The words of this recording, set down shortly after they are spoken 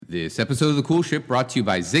This episode of The Cool Ship brought to you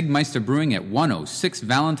by Xxxtra Brewing at 106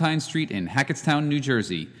 Valentine Street in Hackettstown, New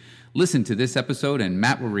Jersey. Listen to this episode and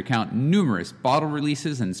Matt will recount numerous bottle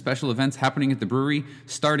releases and special events happening at the brewery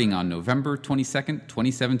starting on November 22nd,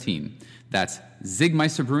 2017. That's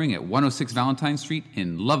Xxxtra Brewing at 106 Valentine Street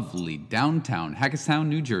in lovely downtown Hackettstown,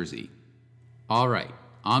 New Jersey. All right,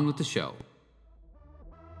 on with the show.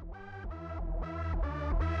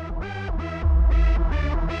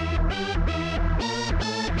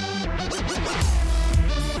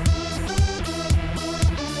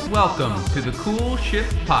 Welcome to the Cool Ship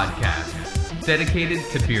Podcast, dedicated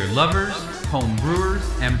to beer lovers, home brewers,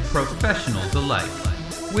 and professionals alike.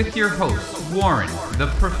 With your hosts, Warren, the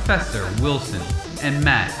Professor Wilson, and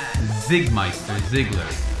Matt, Xxxtra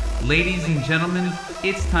Ziegler. Ladies and gentlemen,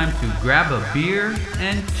 it's time to grab a beer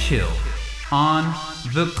and chill on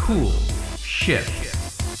the Cool Ship.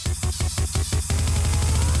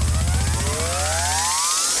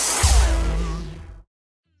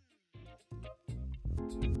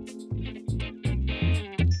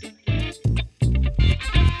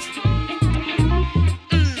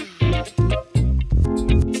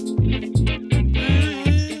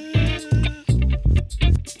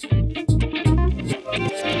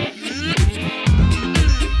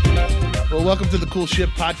 Welcome to the Cool Ship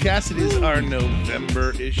Podcast. It is our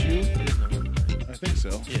November issue. I think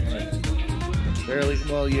so. Yeah.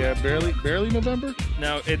 Right. Barely November?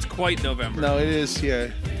 No, it's quite November. No, it is,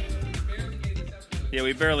 yeah. Yeah,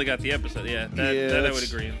 we barely got the episode. Yeah, that I would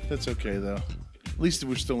agree. That's okay, though. At least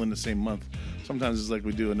we're still in the same month. Sometimes it's like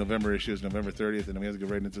we do a November issue, it's November 30th, and then we have to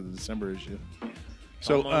go right into the December issue.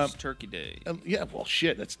 So, almost Turkey Day. Yeah, well,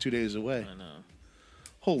 shit, that's 2 days away. I know.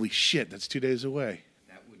 Holy shit, that's 2 days away.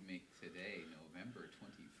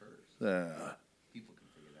 People can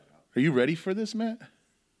figure that out. Are you ready for this, Matt?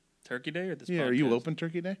 Turkey Day or this Yeah, podcast? are you open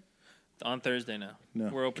Turkey Day? On Thursday now. No,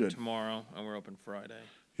 we're open good. tomorrow, and we're open Friday.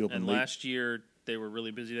 You open and late? last year, they were really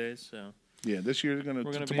busy days, so... Yeah, this year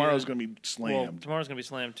tomorrow's tomorrow's going to be slammed. Well, tomorrow's going to be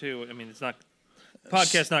slammed, too. I mean, it's not...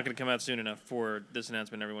 Podcast's not going to come out soon enough for this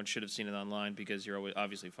announcement. Everyone should have seen it online because you're always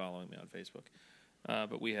obviously following me on Facebook.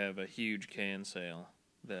 But we have a huge can sale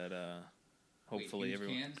that... Hopefully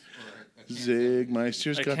everyone.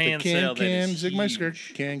 Xxxtra's got the can. Xxxtra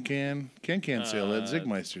can sale at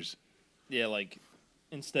Xxxtra's. Yeah, like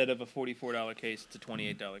instead of a $44 case, it's a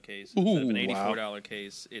 $28 case. Instead of an $84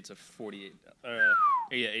 case, it's a $84.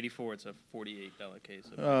 It's a $48 case.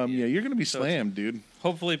 Yeah, you're gonna be slammed, dude.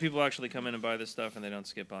 Hopefully, people actually come in and buy this stuff and they don't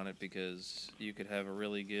skip on it because you could have a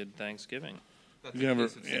really good Thanksgiving. That's a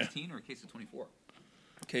case of 16 or a case of 24?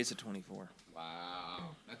 A case of 24.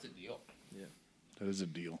 Wow, that's a deal. Yeah. That is a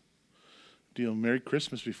deal. Merry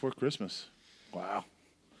Christmas before Christmas. Wow.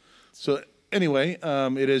 So anyway,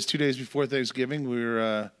 it is 2 days before Thanksgiving.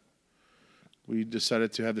 We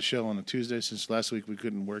decided to have the show on a Tuesday since last week we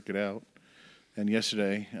couldn't work it out. And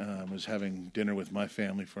yesterday I was having dinner with my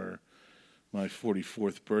family for my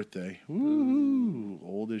 44th birthday. Woo!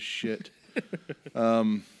 Old as shit.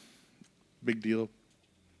 Big deal.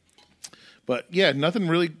 But yeah, nothing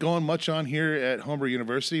really going much on here at Homebrew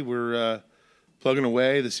University. We're plugging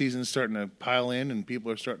away. The season's starting to pile in, and people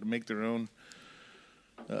are starting to make their own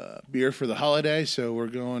beer for the holiday. So we're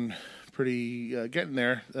going pretty, getting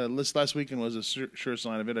there. This last weekend was a sure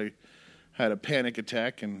sign of it. I had a panic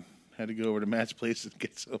attack and had to go over to Matt's place and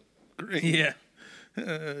get some grain. Yeah.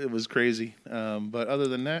 It was crazy. But other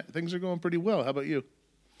than that, things are going pretty well. How about you?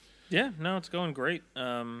 Yeah, no, it's going great.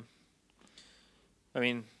 I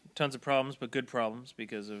mean, tons of problems, but good problems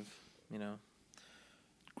because of,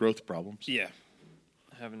 growth problems. Yeah.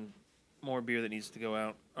 Having more beer that needs to go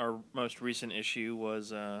out. Our most recent issue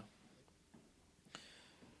was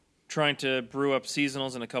trying to brew up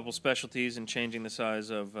seasonals and a couple specialties and changing the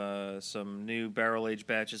size of some new barrel-aged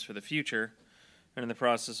batches for the future. And in the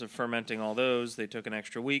process of fermenting all those, they took an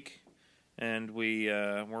extra week, and we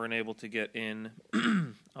weren't able to get in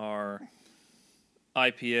our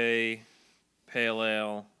IPA, Pale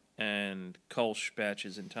Ale, and Kolsch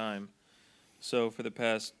batches in time. So for the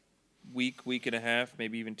past week and a half,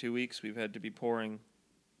 maybe even 2 weeks, we've had to be pouring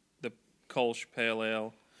the Kolsch Pale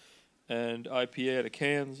Ale and IPA out of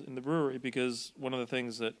cans in the brewery because one of the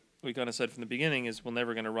things that we kind of said from the beginning is we're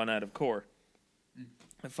never going to run out of core,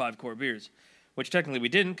 5 core beers, which technically we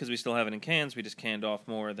didn't because we still have it in cans. We just canned off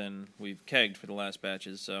more than we've kegged for the last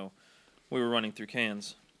batches, so we were running through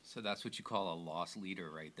cans. So that's what you call a loss leader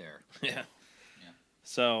right there. Yeah.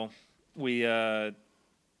 So we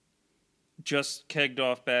just kegged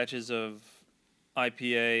off batches of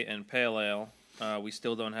IPA and Pale Ale. We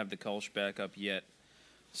still don't have the Kolsch back up yet.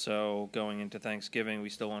 So going into Thanksgiving, we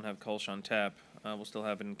still won't have Kolsch on tap. We'll still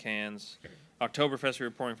have it in cans. Oktoberfest we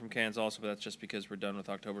were pouring from cans also, but that's just because we're done with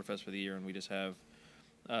Oktoberfest for the year and we just have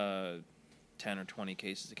 10 or 20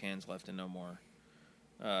 cases of cans left and no more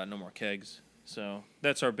kegs. So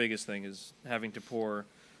that's our biggest thing, is having to pour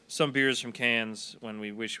some beers from cans when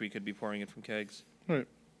we wish we could be pouring it from kegs. Right.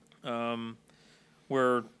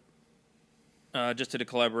 We're just did a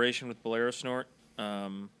collaboration with Bolero Snort.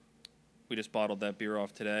 We just bottled that beer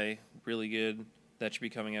off today. Really good. That should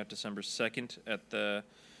be coming out December 2nd at the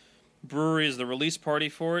brewery is the release party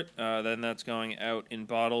for it. Then that's going out in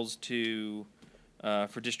bottles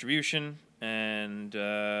for distribution, and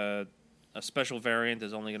a special variant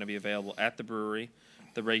is only going to be available at the brewery.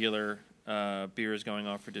 The regular beer is going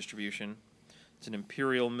off for distribution. It's an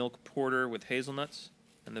Imperial Milk Porter with hazelnuts,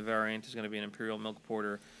 and the variant is going to be an Imperial Milk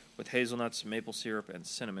Porter with hazelnuts, maple syrup, and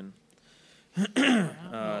cinnamon.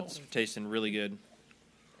 It's tasting really good.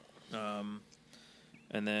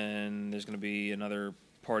 And then there's going to be another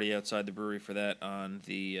party outside the brewery for that on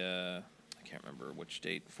the, I can't remember which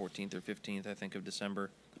date, 14th or 15th, I think, of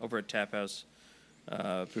December, over at Tap House.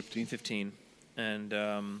 15.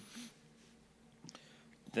 And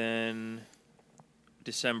then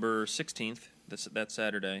December 16th, that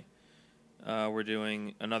Saturday, we're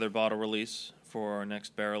doing another bottle release for our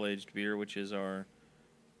next barrel-aged beer, which is our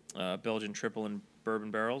Belgian triple and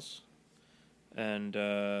bourbon barrels. And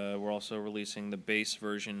we're also releasing the base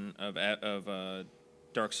version of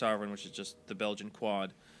Dark Sovereign, which is just the Belgian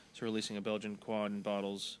quad. So we're releasing a Belgian quad in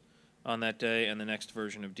bottles on that day, and the next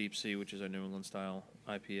version of Deep Sea, which is our New England style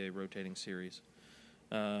IPA rotating series.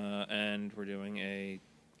 And we're doing a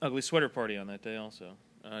ugly sweater party on that day also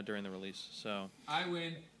during the release. So I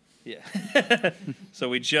win. Yeah. So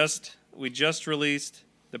we just released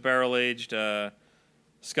the barrel aged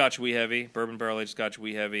Scotch Wee Heavy, bourbon barrel aged Scotch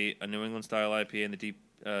Wee Heavy, a New England style IPA in the Deep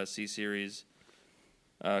Sea series.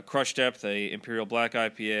 Crush Depth, a Imperial Black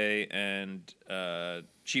IPA, and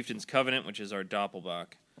Chieftain's Covenant, which is our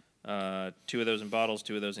Doppelbock. 2 of those in bottles,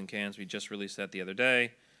 2 of those in cans. We just released that the other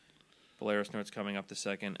day. Bolero Snort's coming up the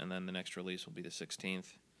 2nd, and then the next release will be the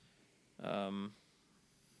 16th.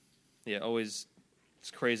 Always,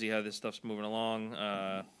 it's crazy how this stuff's moving along.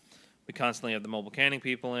 We constantly have the mobile canning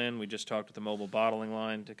people in. We just talked with the mobile bottling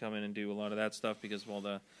line to come in and do a lot of that stuff because of all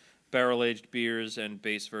the barrel-aged beers and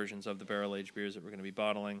base versions of the barrel-aged beers that we're going to be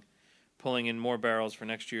bottling. Pulling in more barrels for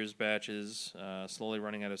next year's batches, slowly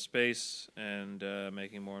running out of space, and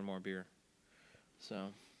making more and more beer. So,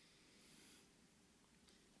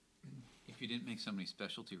 if you didn't make so many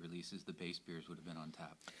specialty releases, the base beers would have been on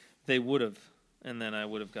tap. They would have, and then I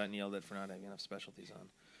would have gotten yelled at for not having enough specialties on.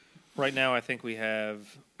 Right now, I think we have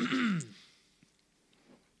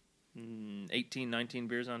 18, 19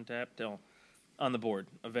 beers on tap, on the board,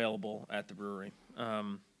 available at the brewery,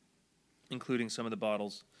 including some of the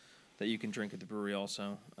bottles that you can drink at the brewery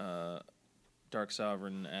also. Dark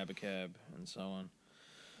Sovereign, Abacab, and so on.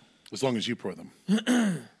 As long as you pour them.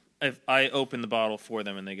 If I open the bottle for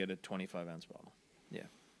them and they get a 25-ounce bottle. Yeah.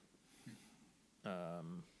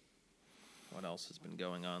 What else has been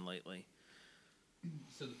going on lately?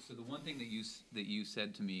 So the one thing that you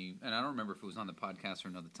said to me, and I don't remember if it was on the podcast or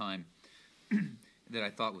another time, that I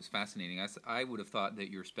thought was fascinating. I would have thought that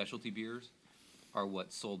your specialty beers are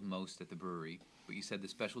what sold most at the brewery, but you said the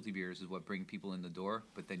specialty beers is what bring people in the door,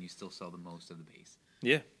 but then you still sell the most of the base.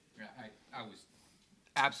 Yeah. I was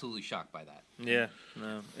absolutely shocked by that. Yeah,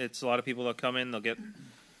 no, it's a lot of people that come in, they'll get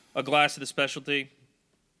a glass of the specialty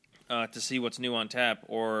to see what's new on tap,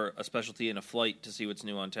 or a specialty in a flight to see what's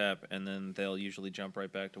new on tap, and then they'll usually jump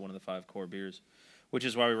right back to one of the 5 core beers, which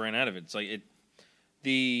is why we ran out of it. It's like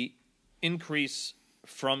the increase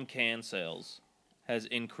from can sales has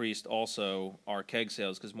increased also our keg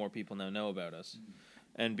sales because more people now know about us. Mm-hmm.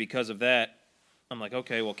 And because of that, I'm like,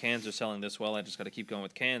 okay, well, cans are selling this well. I just got to keep going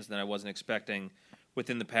with cans. And then I wasn't expecting,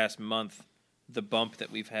 within the past month, the bump that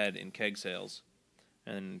we've had in keg sales.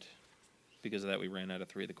 And because of that, we ran out of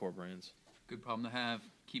 3 of the core brands. Good problem to have.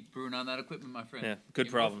 Keep brewing on that equipment, my friend. Yeah, good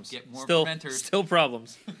problems. Get more still, fermenters. Still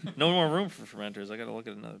problems. No more room for fermenters. I got to look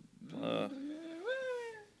at another.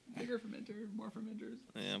 Bigger fermenter, more fermenters.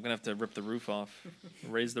 Yeah, I'm gonna have to rip the roof off,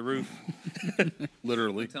 raise the roof.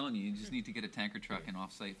 Literally. I'm telling you, you just need to get a tanker truck and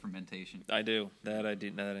off-site fermentation. I do. That I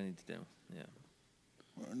need to do. Yeah.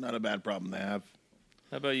 Not a bad problem to have.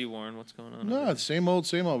 How about you, Warren? What's going on? No, same old,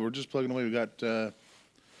 same old. We're just plugging away. We got a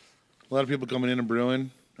lot of people coming in and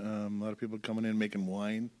brewing. A lot of people coming in making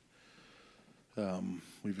wine.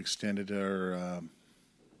 We've extended our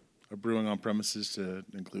brewing on premises to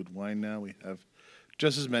include wine now. We have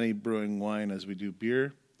just as many brewing wine as we do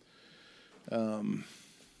beer. The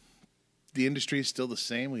industry is still the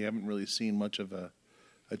same. We haven't really seen much of a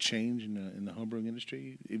a change in the homebrewing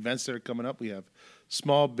industry. Events that are coming up. We have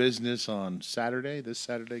Small Business on Saturday. This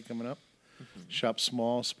Saturday coming up. Shop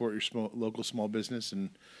small, support your local small business, and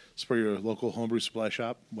support your local homebrew supply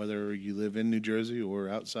shop, whether you live in New Jersey or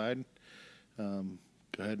outside. Go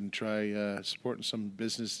ahead and try supporting some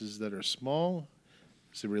businesses that are small,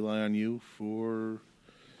 so they rely on you for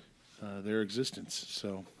their existence.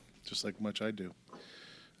 So, just like much I do.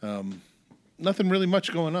 Nothing really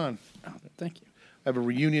much going on. Oh, thank you. I have a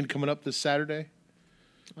reunion coming up this Saturday.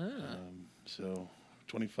 Ah. So,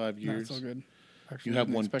 25 No, years. it's all good. Actually, You have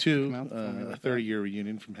didn't one expect it to too, come out for me a like 30-year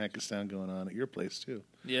reunion from Hackettstown going on at your place too.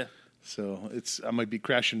 Yeah. So I might be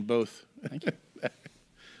crashing both. that. Thank you.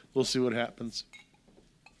 We'll see what happens.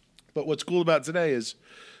 But what's cool about today is,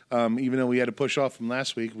 even though we had to push off from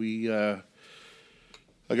last week, I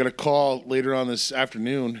got a call later on this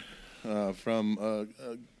afternoon from a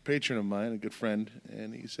patron of mine, a good friend,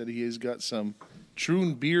 and he said he has got some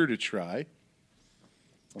Troon beer to try.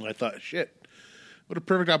 And I thought, shit. What a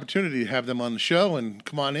perfect opportunity to have them on the show and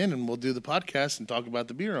come on in and we'll do the podcast and talk about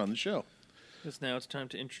the beer on the show. Because now it's time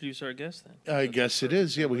to introduce our guest then. I guess it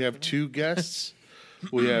is. Yeah, we have two guests.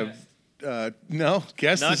 We have no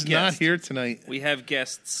guest Not is not guest. here tonight. We have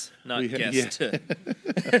guests, not We have- guests.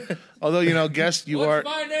 Although guest, you are. What's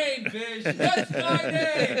my name, bitch? What's my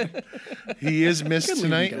name? He is missed Good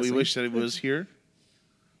leading tonight. We guessing. wish that he was here.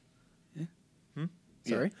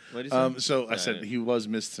 Sorry. What is it? So I said he was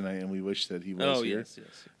missed tonight, and we wish that he was Oh, here. yes.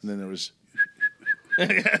 And then there was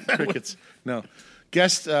crickets. No.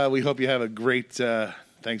 Guest, we hope you have a great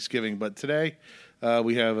Thanksgiving. But today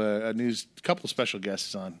we have a couple special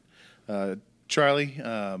guests on. Charlie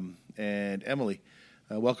and Emily,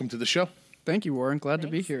 welcome to the show. Thank you, Warren. Glad to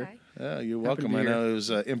be Thanks, here. hi. You're Happy to welcome. be I here. know it was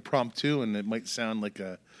impromptu, and it might sound like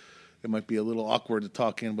it might be a little awkward to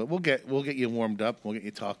talk in, but we'll get you warmed up. We'll get you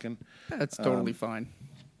talking. That's totally fine.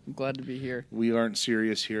 I'm glad to be here. We aren't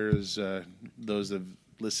serious here, as those that have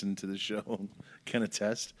listened to the show can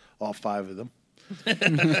attest. All 5 of them.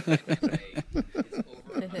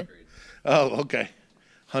 Oh, okay.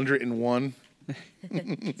 101. Now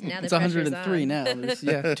the It's 103 now. There's,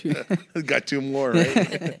 yeah, two. Got 2 more,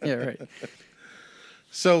 right? Yeah, right.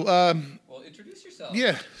 So, Well, introduce yourself.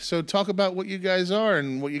 yeah. So, talk about what you guys are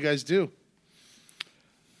and what you guys do.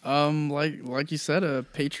 Like you said, a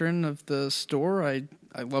patron of the store. I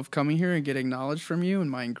love coming here and getting knowledge from you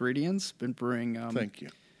and my ingredients. Been brewing Thank you.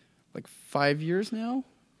 like 5 years now.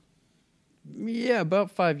 Yeah,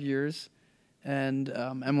 about 5 years. And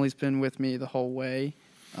Emily's been with me the whole way,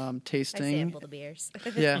 I tasting. sample the beers.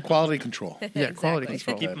 Yeah, Quality control. yeah, quality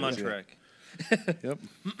Exactly. control. Keep them on is, yeah. track. Yep.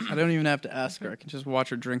 I don't even have to ask her. I can just watch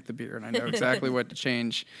her drink the beer, and I know exactly what to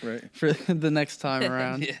change Right. for the next time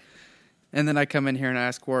around. Yeah. And then I come in here and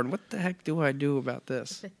ask Warren, what the heck do I do about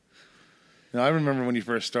this? Now, I remember when you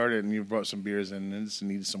first started and you brought some beers in, and it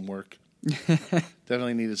needed some work.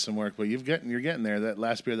 Definitely needed some work, but you're getting there. That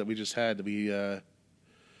last beer that we just had, he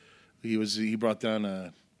brought down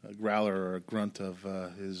a growler or a grunt of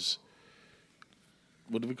his.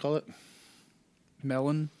 What do we call it?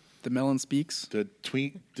 Melon? The melon speaks? The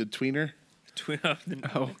tweener.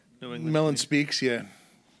 Oh. New England Melon Tweener. speaks, yeah,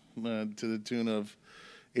 to the tune of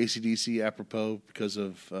AC/DC, apropos because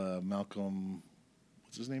of Malcolm.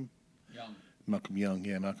 What's his name? Young. Malcolm Young.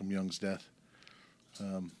 Yeah, Malcolm Young's death.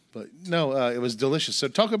 But no, it was delicious. So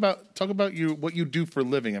talk about what you do for a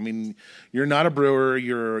living. I mean, you're not a brewer.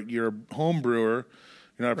 You're a home brewer.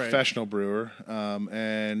 You're not a Right. professional brewer.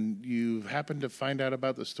 And you happened to find out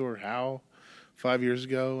about the store how 5 years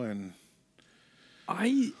ago, and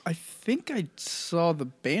I think I saw the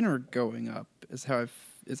banner going up is how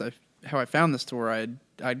I found the store.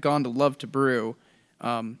 I'd gone to Love to Brew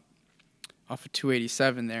off of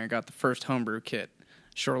 287 there and got the first homebrew kit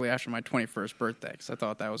shortly after my 21st birthday because I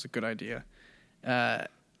thought that was a good idea.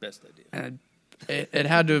 Best idea. And it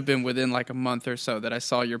had to have been within like a month or so that I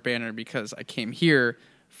saw your banner because I came here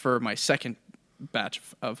for my second batch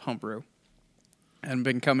of homebrew and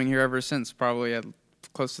been coming here ever since, probably at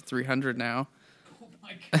close to 300 now. Oh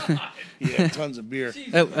my god. yeah, tons of beer.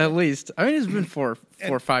 At least. I mean, it's been four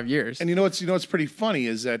or 5 years. And you know what's pretty funny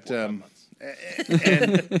is that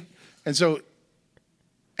and so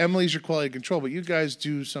Emily's your quality control, but you guys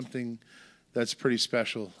do something that's pretty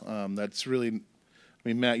special. That's really, I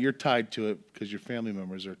mean, Matt, you're tied to it because your family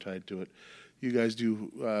members are tied to it. You guys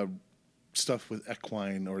do stuff with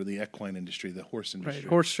equine or the equine industry, the horse industry. Right,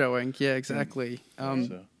 horse showing. Yeah, exactly.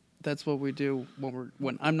 So, That's what we do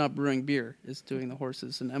when I'm not brewing beer, is doing the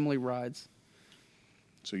horses, and Emily rides.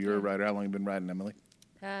 so you're a rider. How long have you been riding, Emily?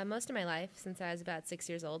 Most of my life, since I was about 6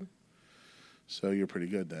 years old. So you're pretty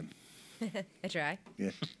good then. I try.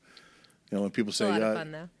 Yeah. You know, when people It's say, a lot of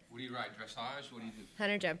fun, though. What do you ride? Dressage? What do you do?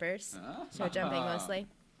 Hunter jumpers. Ah. Show jumping mostly.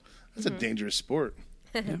 that's a dangerous sport.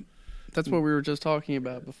 That's what we were just talking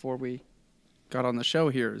about before we got on the show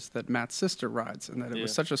here, is that Matt's sister rides, and that it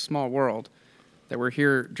was such a small world that we're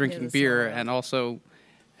here drinking a beer small world. and also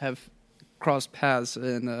have crossed paths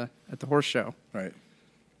at the horse show. Right.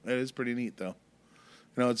 That is pretty neat, though.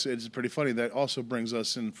 You know, it's pretty funny. That also brings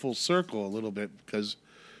us in full circle a little bit, because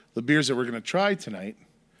the beers that we're going to try tonight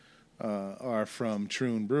are from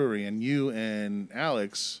Troon Brewery, and you and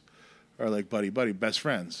Alex are like buddy, best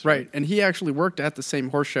friends. Right, and he actually worked at the same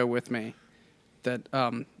horse show with me that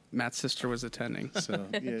Matt's sister was attending. So,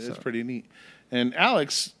 yeah, it's pretty neat. And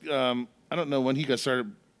Alex, I don't know when he got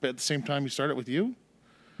started, but at the same time he started with you?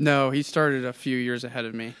 No, he started a few years ahead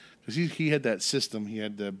of me. Because he had that system. He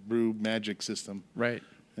had the Brew Magic system. Right.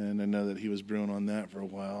 And I know that he was brewing on that for a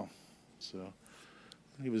while. So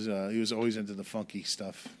he was always into the funky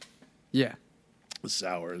stuff, Yeah, the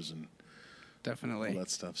sours and definitely. all that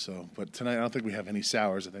stuff. So, but tonight I don't think we have any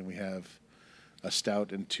sours. I think we have a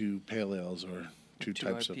stout and 2 pale ales, or two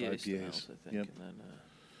types of IPAs. styles, I think, Yep. and then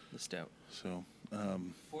the stout. So,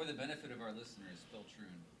 For the benefit of our listeners, spell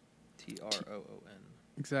Troon. Troon.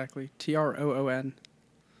 Exactly. Troon.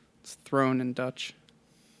 It's thrown in Dutch.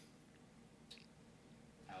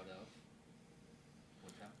 Out of?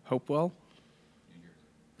 What town? Hopewell. New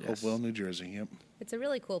Jersey. Hopewell, New Jersey. Yep. It's a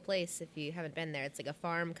really cool place if you haven't been there. It's like a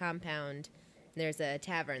farm compound. There's a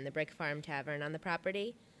tavern, the Brick Farm Tavern, on the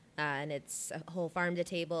property. And it's a whole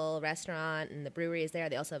farm-to-table restaurant, and the brewery is there.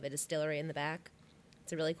 They also have a distillery in the back.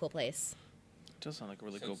 It's a really cool place. It does sound like a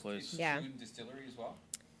really So cool it's place. Yeah. Troon Distillery as well?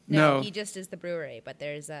 No. He just is the brewery, but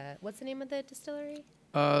there's what's the name of the distillery?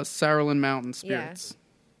 Sarlin Mountain Spirits.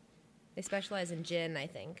 They specialize in gin, I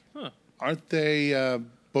think. Aren't they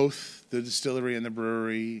both the distillery and the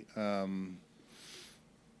brewery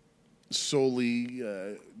solely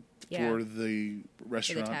for the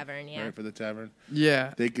restaurant? tavern, yeah. Right, for the tavern.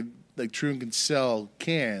 Yeah. They could, like, Troon can sell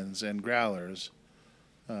cans and growlers,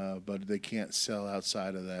 but they can't sell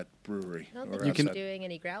outside of that brewery. I don't or think he's outside- doing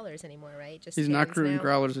any growlers anymore, right? Just He's not cans brewing now?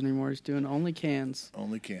 growlers anymore. He's doing only cans.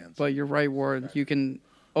 Only cans. But you're right, Warren. You can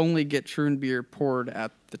only get Troon beer poured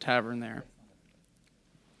at the tavern there.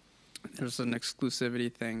 There's an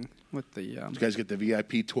exclusivity thing with the. Did you guys get the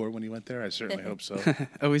VIP tour when you went there? I certainly hope so.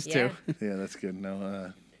 Always Yeah. do. Yeah, that's good.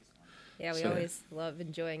 No, Yeah, we So- always love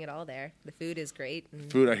enjoying it all there. The food is great. And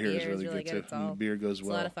food I the hear is beer really good too. It's, And all, the beer goes it's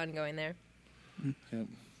well. a lot of fun going there. Yep.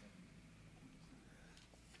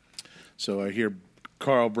 So I hear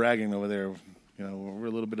Carl bragging over there. You know, we're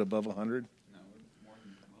a little bit above 100. No, we're more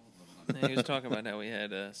than well above Yeah, he was talking about how we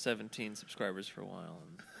had 17 subscribers for a while,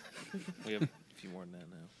 and we have a few more than that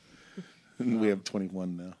now. We have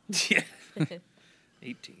 21 now. Yeah.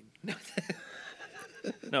 18.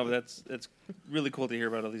 No, but that's really cool to hear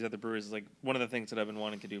about all these other breweries. Like, one of the things that I've been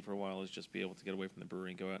wanting to do for a while is just be able to get away from the brewery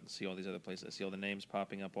and go out and see all these other places. I see all the names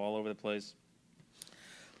popping up all over the place.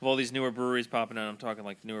 Of all these newer breweries popping out, I'm talking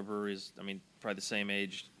like newer breweries, I mean, probably the same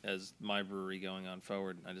age as my brewery going on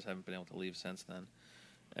forward. I just haven't been able to leave since then.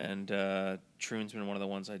 And Troon's been one of the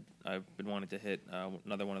ones I've been wanting to hit.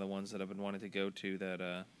 Another one of the ones that I've been wanting to go to that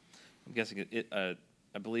I'm guessing I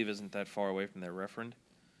believe isn't that far away from their referend.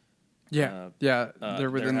 Yeah. They're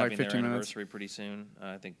within like having 15 their minutes. anniversary pretty soon.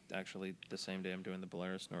 I think actually the same day I'm doing the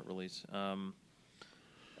Bolero Snort release.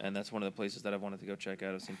 And that's one of the places that I wanted to go check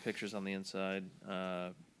out. I've seen pictures on the inside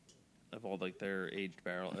of all like their aged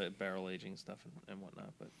barrel aging stuff and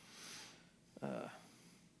whatnot. But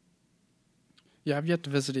Yeah, I've yet to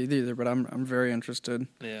visit it either, but I'm very interested.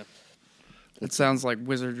 yeah, It sounds like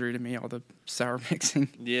wizardry to me, all the sour mixing.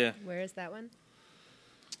 yeah. Where is that one?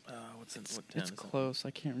 What town It's is close.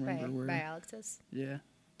 I can't remember where. By Alex's? Yeah.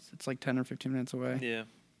 It's like 10 or 15 minutes away. that? Yeah,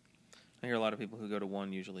 I hear a lot of people who go to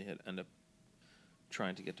one usually end up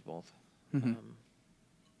trying to get to both. Mhm.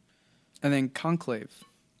 And then Conclave.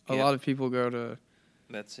 A Yeah. lot of people go to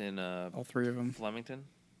That's in all three of them. Flemington.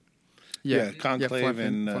 Yeah, Conclave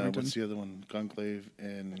and Flemington. what's the other one? Conclave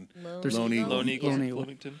and There's Lone Eagle. Lone Eagle, Lone Eagle.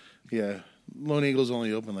 Flemington. yeah, Lone Eagle's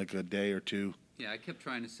only open like a day or two. Yeah, I kept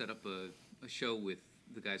trying to set up a show with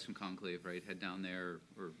the guys from Conclave, right? Head down there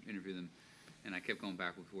or interview them. And I kept going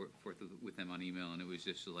back and forth with them on email, and it was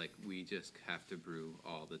just like, we just have to brew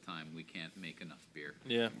all the time. We can't make enough beer.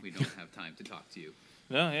 Yeah. We don't have time to talk to you.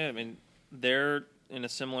 No, yeah, I mean, they're in a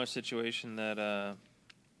similar situation that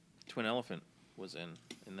Twin Elephant was in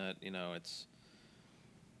that, you know, it's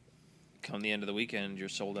come the end of the weekend, you're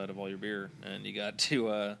sold out of all your beer, and you got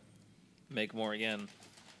to make more again.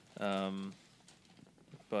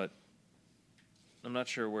 But I'm not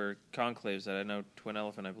sure where Conclave's at. I know Twin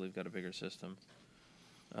Elephant, I believe, got a bigger system.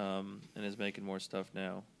 and is making more stuff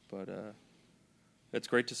now. But it's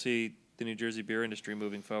great to see the New Jersey beer industry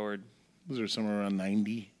moving forward. Was there somewhere around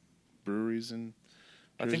 90 breweries in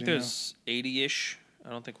Jersey I think there's 80-ish. I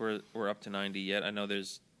don't think we're up to 90 yet. I know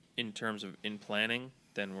there's, in terms of in planning,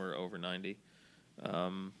 then we're over 90.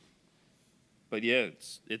 But yeah,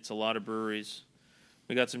 it's a lot of breweries.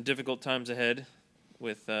 We got some difficult times ahead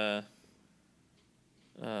with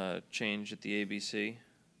change at the ABC,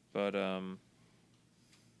 but I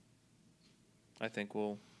think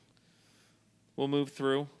we'll move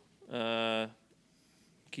through.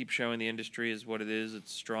 Keep showing the industry is what it is.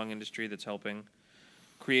 It's a strong industry that's helping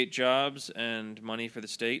create jobs and money for the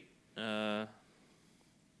state, and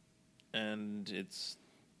it's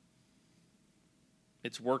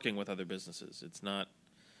working with other businesses. It's not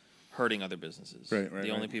hurting other businesses. Right.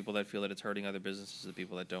 The only people that feel that it's hurting other businesses are the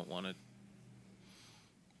people that don't want to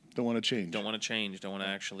change. Don't want to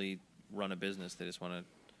actually run a business. They just want to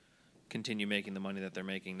continue making the money that they're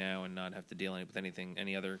making now and not have to deal with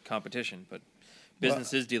any other competition. But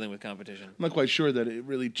business is dealing with competition. I'm not quite sure that it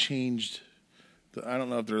really changed. I don't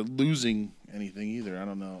know if they're losing anything either. I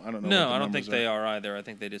don't know. No, I don't think they are either. I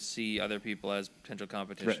think they just see other people as potential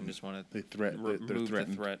competition. Just want to remove the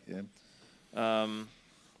threat. Yeah.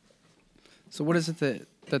 So what is it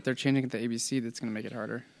that they're changing at the ABC that's going to make it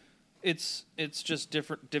harder? It's just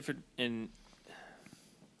different in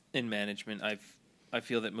management. I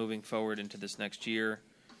feel that moving forward into this next year,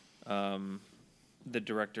 the new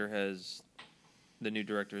director has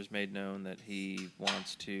made known that he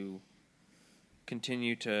wants to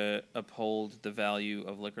continue to uphold the value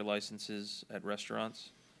of liquor licenses at restaurants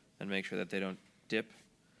and make sure that they don't dip.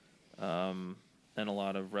 And a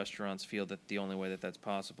lot of restaurants feel that the only way that that's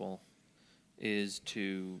possible is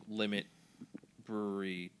to limit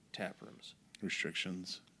brewery tap rooms.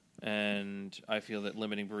 Restrictions. And I feel that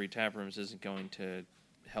limiting brewery tap rooms isn't going to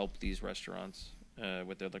help these restaurants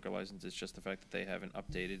with their liquor license. It's just the fact that they haven't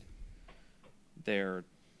updated their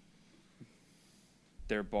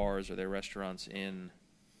bars or their restaurants in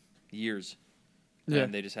years. Yeah.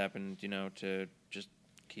 And they just happen, to just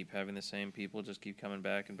keep having the same people, just keep coming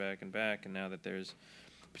back and back and back. And now that there's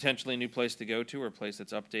potentially a new place to go to, or a place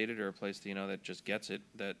that's updated, or a place that just gets it,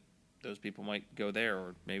 that those people might go there.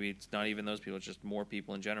 Or maybe it's not even those people, it's just more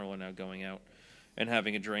people in general are now going out and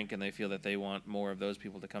having a drink, and they feel that they want more of those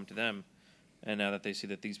people to come to them. And now that they see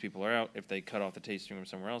that these people are out, if they cut off the tasting room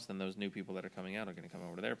somewhere else, then those new people that are coming out are going to come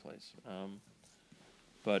over to their place.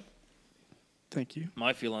 But thank you.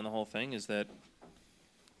 My feel on the whole thing is that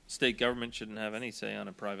state government shouldn't have any say on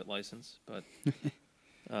a private license. But,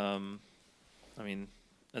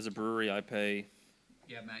 as a brewery, I pay.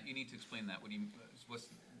 Yeah, Matt, you need to explain that.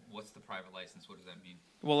 What's the private license? What does that mean?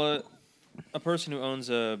 Well, a person who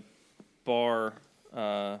owns a bar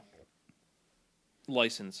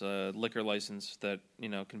license, a liquor license that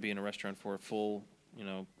can be in a restaurant for a full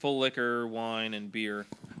liquor, wine, and beer.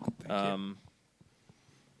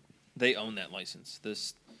 They own that license.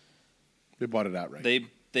 They bought it outright.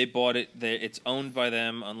 They bought it. It's owned by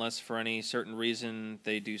them unless for any certain reason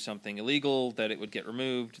they do something illegal that it would get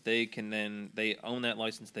removed. They own that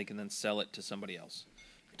license. They can then sell it to somebody else.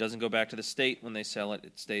 It doesn't go back to the state when they sell it.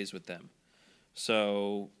 It stays with them.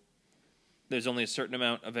 So there's only a certain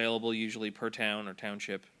amount available, usually per town or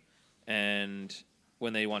township. And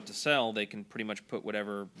when they want to sell, they can pretty much put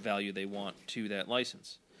whatever value they want to that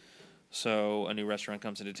license. So a new restaurant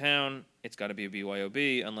comes into town, it's got to be a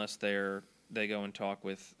BYOB unless they go and talk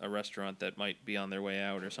with a restaurant that might be on their way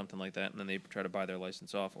out or something like that, and then they try to buy their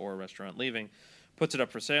license off, or a restaurant leaving puts it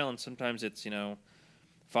up for sale, and sometimes it's $500,000,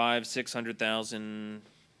 $600,000,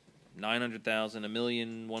 $900,000, $1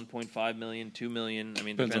 million, $1.5 million, $2 million. I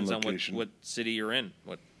mean, depends on what city you're in,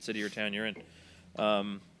 what city or town you're in.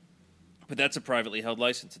 But that's a privately held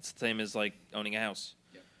license. It's the same as like owning a house.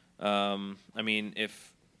 Yep.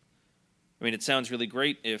 It sounds really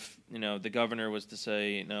great if, the governor was to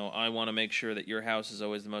say, I want to make sure that your house is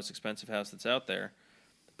always the most expensive house that's out there.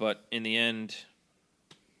 But in the end,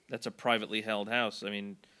 that's a privately held house. I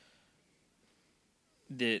mean,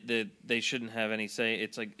 they shouldn't have any say.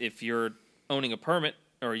 It's like if you're owning a permit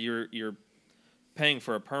or you're paying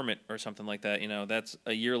for a permit or something like that, that's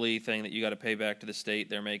a yearly thing that you got to pay back to the state.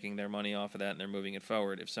 They're making their money off of that and they're moving it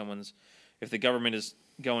forward. If the government is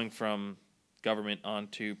going from government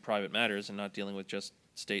onto private matters and not dealing with just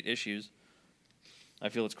state issues, I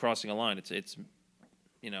feel it's crossing a line. It's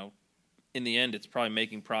in the end, it's probably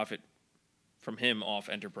making profit from him off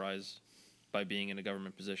enterprise by being in a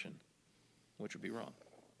government position, which would be wrong.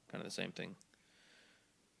 Kind of the same thing.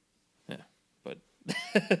 Yeah, but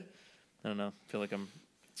I don't know. I feel like I'm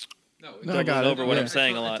No, I got it. over what Yeah. I'm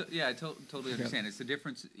saying a lot. I totally understand. It's the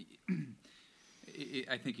difference.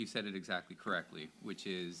 I think you said it exactly correctly, which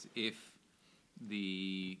is if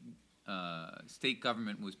the state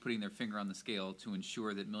government was putting their finger on the scale to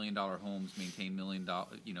ensure that $1 million homes became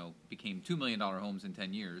 $2 million homes in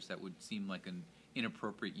 10 years, that would seem like an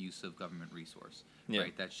inappropriate use of government resource. Yeah.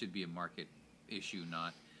 Right? That should be a market issue,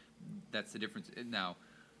 not. That's the difference. Now,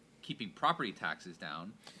 keeping property taxes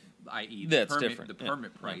down, i.e., the That's permit, different. the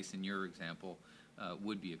permit price in your example,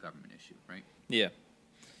 would be a government issue, right? Yeah.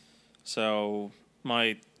 So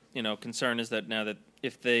my concern is that now that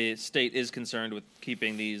if the state is concerned with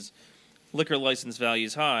keeping these liquor license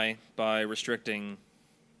values high by restricting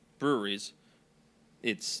breweries,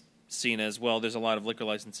 it's seen as, well, there's a lot of liquor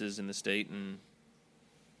licenses in the state, and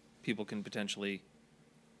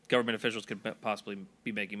government officials could possibly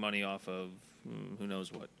be making money off of who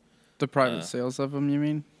knows what. The private sales of them, you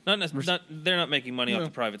mean? They're not making money off the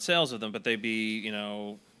private sales of them, but they'd be,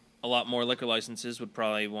 a lot more liquor licenses would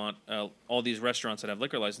probably want, all these restaurants that have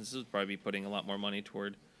liquor licenses would probably be putting a lot more money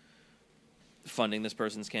toward funding this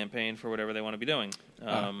person's campaign for whatever they want to be doing.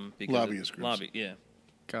 Because Lobbyist groups. Yeah.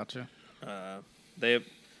 Gotcha.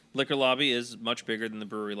 Liquor lobby is much bigger than the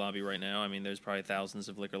brewery lobby right now. I mean, there's probably thousands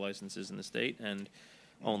of liquor licenses in the state, and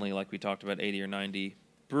only, like we talked about, 80 or 90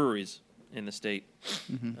 breweries in the state.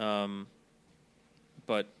 Mm-hmm.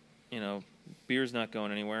 But, beer's not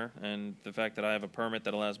going anywhere, and the fact that I have a permit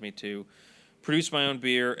that allows me to produce my own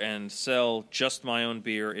beer and sell just my own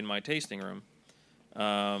beer in my tasting room,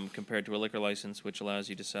 compared to a liquor license, which allows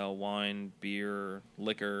you to sell wine, beer,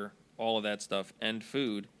 liquor, all of that stuff, and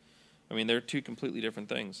food. I mean, they're two completely different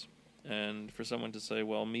things. And for someone to say,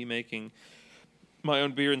 well, me making my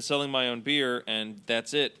own beer and selling my own beer, and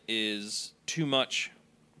that's it, is too much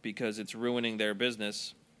because it's ruining their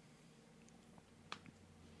business,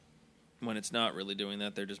 when it's not really doing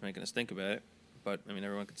that, they're just making us think about it. But, I mean,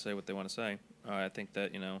 everyone can say what they want to say. I think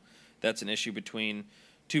that, that's an issue between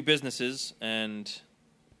two businesses and,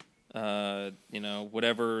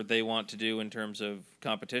 whatever they want to do in terms of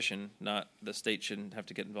competition. Not the state shouldn't have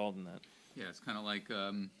to get involved in that. Yeah, it's kind of like,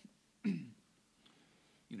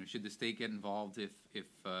 should the state get involved if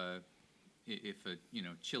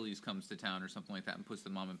Chili's comes to town or something like that and puts the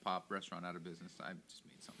mom and pop restaurant out of business? I just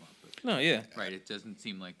made something up. But, no, yeah. Right, it doesn't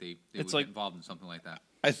seem like they would get involved in something like that.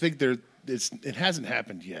 I think it hasn't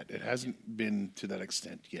happened yet. It hasn't been to that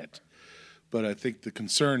extent yet. But I think the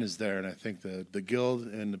concern is there, and I think the guild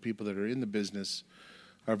and the people that are in the business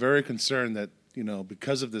are very concerned that,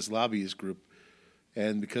 because of this lobbyist group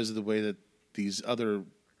and because of the way that these other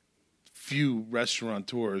few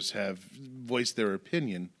restaurateurs have voiced their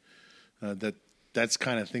opinion, that's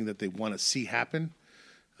kind of thing that they want to see happen.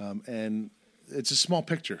 And it's a small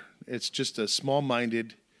picture. It's just a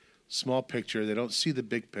small-minded, small picture. They don't see the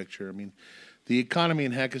big picture. I mean, the economy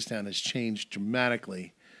in Hackettstown has changed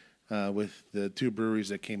dramatically with the two breweries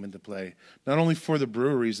that came into play, not only for the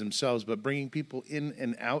breweries themselves, but bringing people in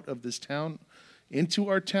and out of this town into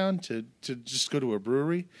our town to just go to a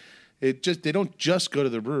brewery. They don't just go to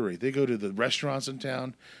the brewery. They go to the restaurants in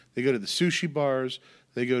town. They go to the sushi bars.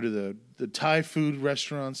 They go to the Thai food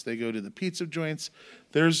restaurants. They go to the pizza joints.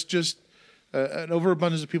 There's just an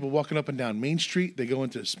overabundance of people walking up and down Main Street. They go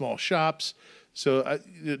into small shops. So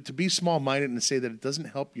to be small-minded and say that it doesn't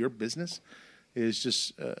help your business is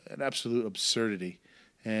just an absolute absurdity.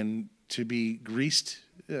 And to be greased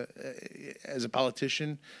as a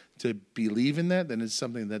politician, to believe in that, then it's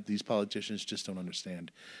something that these politicians just don't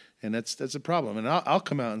understand. And that's a problem. And I'll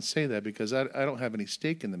come out and say that because I don't have any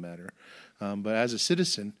stake in the matter. But as a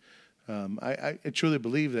citizen, I truly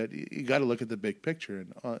believe that you got to look at the big picture.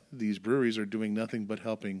 And these breweries are doing nothing but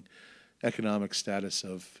helping economic status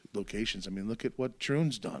of locations. I mean, look at what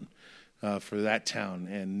Troon's done for that town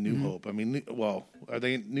and New Hope. I mean, are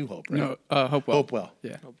they in New Hope, right? No, Hopewell. Hopewell.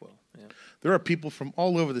 Yeah. Hopewell, yeah. There are people from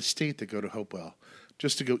all over the state that go to Hopewell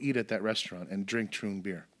just to go eat at that restaurant and drink Troon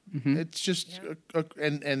beer. Mm-hmm. It's just,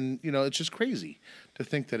 it's just crazy to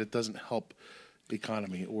think that it doesn't help the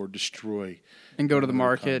economy or destroy. And go to the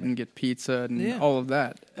market economy. and get pizza and all of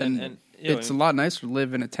that. And it's a lot nicer to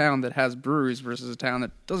live in a town that has breweries versus a town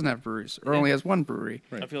that doesn't have breweries or only has one brewery.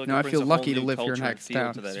 Right. I feel like I it brings feel a lucky whole to new live here in culture and feel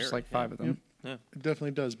Hackettstown. to that It's just area. like 5 of them. Yeah. It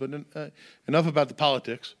definitely does. But enough about the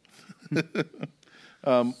politics.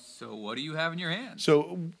 So what do you have in your hand?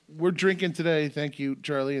 So we're drinking today. Thank you,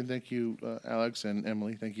 Charlie, and thank you, Alex and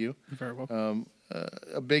Emily. Thank you. Very well.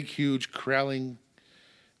 A big, huge, crowling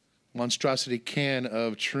monstrosity can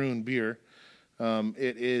of Troon beer.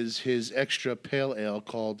 It is his Xxxtra pale ale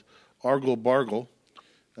called Argle-Bargle.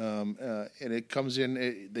 And it comes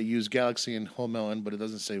in, they use Galaxy and whole melon, but it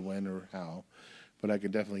doesn't say when or how. but I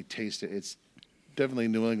could definitely taste it. It's definitely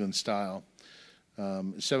New England style.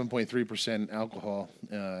 7.3% alcohol.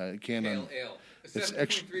 Pale ale.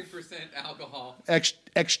 7.3% alcohol.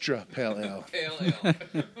 Xxtra pale ale. Pale ale.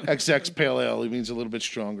 XX pale ale. It means a little bit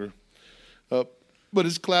stronger. But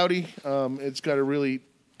it's cloudy. It's got a really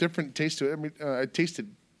different taste to it. I mean, I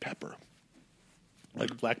tasted pepper,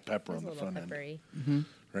 like black pepper on the front peppery. end.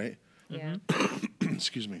 Right? Yeah.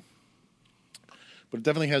 Excuse me. But it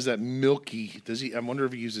definitely has that milky. I wonder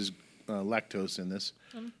if he uses lactose in this.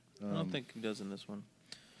 I don't think he does in this one.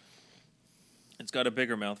 It's got a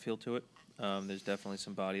bigger mouthfeel to it. There's definitely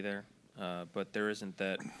some body there, but there isn't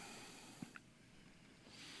that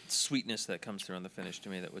sweetness that comes through on the finish to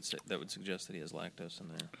me that would suggest that he has lactose in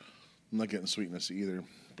there. I'm not getting sweetness either,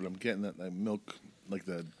 but I'm getting that milk, like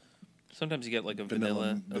the. Sometimes you get like a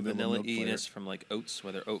vanilla e-ness from like oats,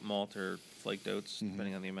 whether oat malt or flaked oats,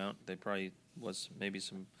 depending on the amount. They probably was maybe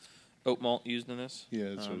some oat malt used in this. Yeah,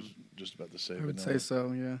 that's what I was just about to say. I would say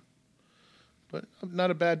so, yeah. But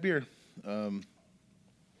not a bad beer. Definitely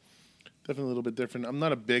a little bit different. I'm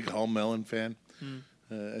not a big Home Melon fan.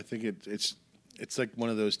 I think it's like one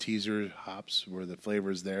of those teaser hops where the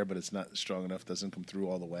flavor is there, but it's not strong enough. Doesn't come through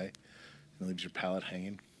all the way. It leaves your palate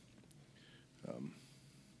hanging. So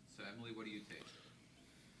Emily, what do you taste?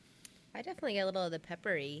 I definitely get a little of the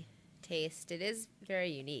peppery taste. It is very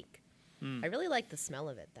unique. I really like the smell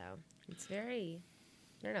of it, though. It's very,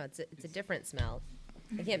 I don't know. It's a different smell.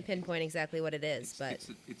 I can't pinpoint exactly what it is, but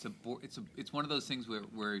it's one of those things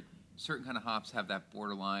where certain kind of hops have that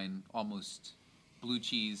borderline, almost blue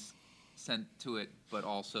cheese scent to it, but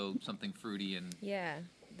also something fruity and at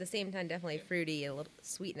the same time, definitely fruity and a little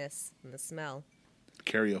sweetness in the smell.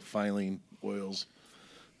 Caryophyllene oils.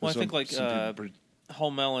 Well, I think like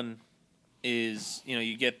whole melon is,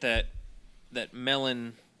 you get that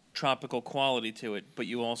melon tropical quality to it, but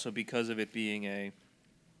you also, because of it being a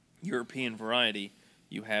European variety,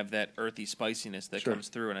 you have that earthy spiciness that comes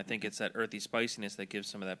through, and I think it's that earthy spiciness that gives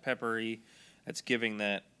some of that peppery. That's giving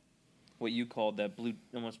that what you called that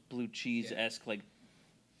almost blue cheese-esque, like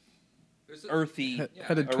earthy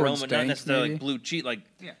aroma, not necessarily like blue cheese, like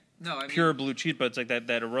pure blue cheese, but it's like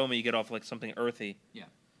that aroma you get off like something earthy. Yeah,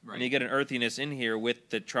 right. And you get an earthiness in here with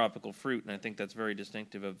the tropical fruit, and I think that's very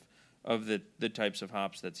distinctive of the types of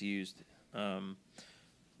hops that's used.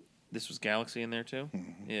 This was Galaxy in there too?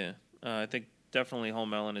 Yeah. I think definitely whole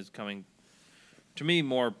melon is coming, to me,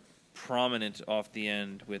 more prominent off the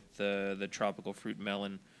end with the tropical fruit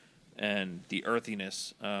melon and the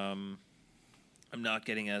earthiness. I'm not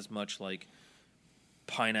getting as much like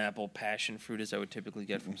pineapple passion fruit as I would typically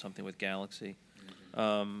get from something with Galaxy.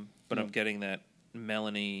 But I'm getting that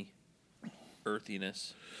melony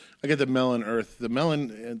earthiness. I get the melon earth. The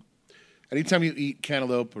melon, anytime you eat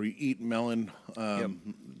cantaloupe or you eat melon,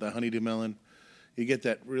 the honeydew melon, you get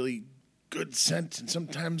that really good scent. And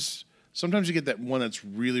sometimes you get that one that's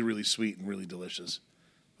really, really sweet and really delicious.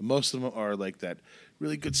 But most of them are like that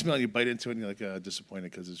really good smell. You bite into it and you're like disappointed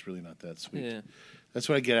because it's really not that sweet. Yeah. That's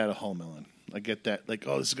what I get out of whole melon. I get that like,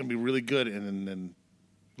 oh, this is going to be really good, and then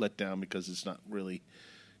let down because it's not really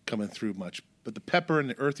coming through much. But the pepper and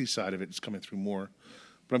the earthy side of it is coming through more.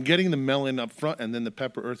 But I'm getting the melon up front and then the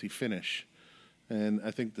pepper earthy finish. And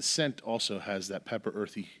I think the scent also has that pepper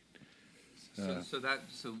earthy. So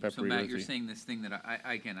Matt, you're saying this thing that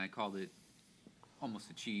I called it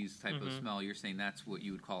almost a cheese type of smell. You're saying that's what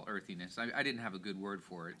you would call earthiness. I didn't have a good word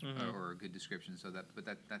for it or a good description. So that's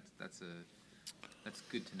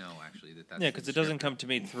good to know actually. That's because it doesn't come to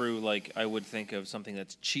me through like I would think of something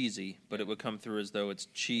that's cheesy, but it would come through as though it's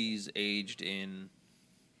cheese aged in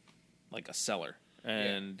like a cellar.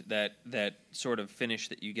 And that sort of finish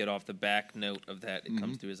that you get off the back note of that, it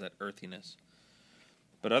comes through as that earthiness.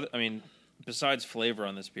 But besides flavor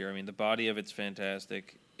on this beer, the body of it's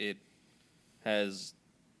fantastic. It has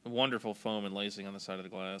wonderful foam and lacing on the side of the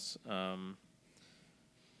glass.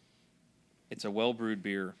 It's a well-brewed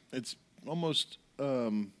beer. It's almost,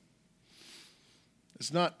 it's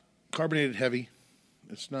not carbonated heavy.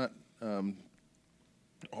 It's not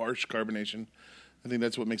harsh carbonation. I think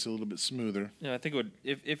that's what makes it a little bit smoother. Yeah, I think it would.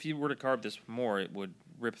 If you were to carb this more, it would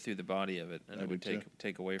rip through the body of it, and it would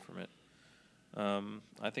take away from it.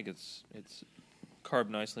 I think it's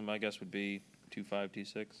carved nicely. My guess would be 2.5,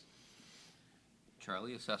 2.6.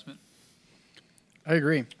 Charlie, assessment? I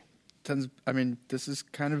agree. This is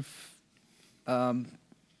kind of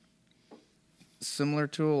similar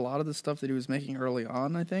to a lot of the stuff that he was making early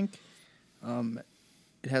on, I think.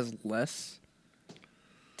 It has less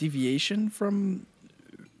deviation from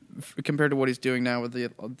compared to what he's doing now with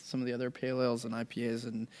some of the other pale ales and IPAs,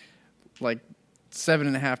 and like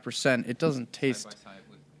 7.5%. It doesn't taste. Side by side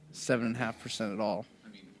with 7.5% at all. I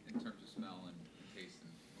mean, in terms of smell and taste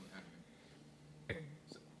and what have you.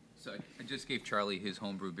 So I just gave Charlie his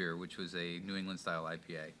homebrew beer, which was a New England style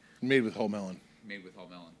IPA. Made with whole melon. Made with whole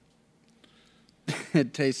melon.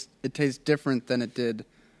 It tastes different than it did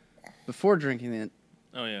before drinking it.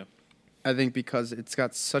 Oh yeah. I think because it's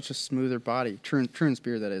got such a smoother body. Troon's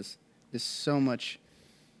beer, that is so much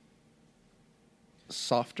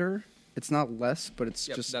softer. It's not less, but it's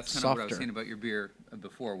just that's kind softer. of what I was saying about your beer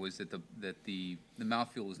before, was that the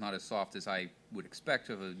mouthfeel is not as soft as I would expect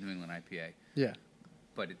of a New England IPA. Yeah,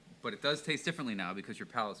 But it does taste differently now because your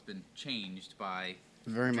palate's been changed by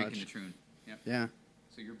very drinking much. the Troon. Yep. Yeah,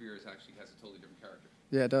 So your beer actually has a totally different character.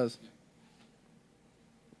 yeah, it does. Yeah.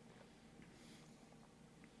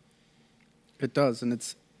 It does, and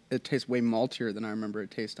it tastes way maltier than I remember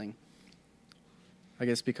it tasting. I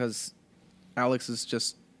guess because Alex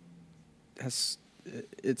is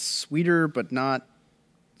it's sweeter, but not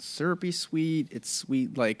syrupy sweet. It's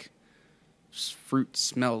sweet like fruit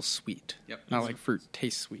smells sweet. Yep. Not like fruit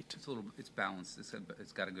tastes sweet. It's balanced.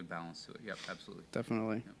 It's got a good balance to it. Yep, absolutely.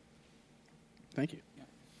 Definitely. Yep. Thank you. Yeah.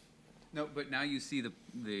 No, but now you see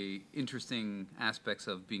the interesting aspects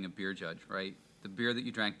of being a beer judge, right? The beer that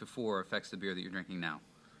you drank before affects the beer that you're drinking now.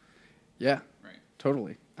 Yeah. Right.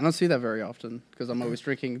 Totally. I don't see that very often because I'm always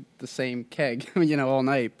drinking the same keg, all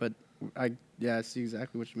night. But I see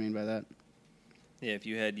exactly what you mean by that. Yeah, if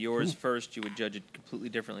you had yours first, you would judge it completely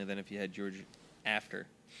differently than if you had yours after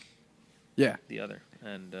Yeah. the other.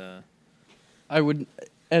 And I would,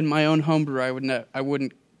 in my own homebrew, I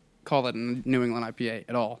wouldn't call it a New England IPA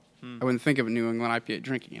at all. I wouldn't think of a New England IPA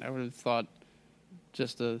drinking it. I would have thought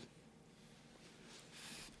just a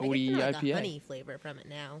I OE get the IPA. honey flavor from it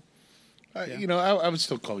now. I would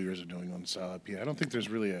still call yours a New England style IPA. I don't think there's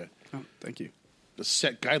really a Thank you.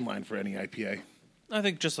 set guideline for any IPA. I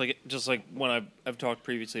think just like when I've talked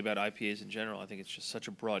previously about IPAs in general, I think it's just such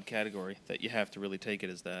a broad category that you have to really take it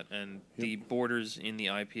as that. And the borders in the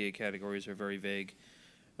IPA categories are very vague.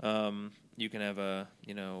 You can have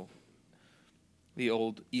the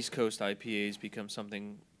old East Coast IPAs become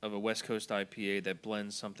something of a West Coast IPA that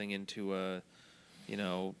blends something into a,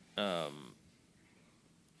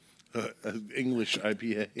 English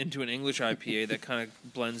IPA. into an English IPA that kind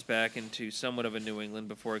of blends back into somewhat of a New England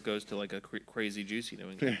before it goes to like a crazy juicy New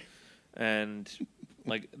England. And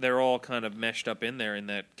like they're all kind of meshed up in there in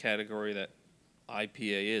that category that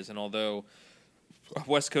IPA is. And although a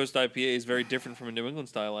West Coast IPA is very different from a New England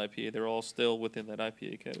style IPA, they're all still within that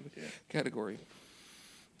IPA category.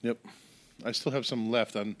 Yep. I still have some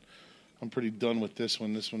left. I'm pretty done with this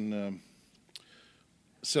one.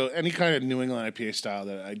 So any kind of New England IPA style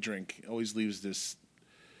that I drink always leaves this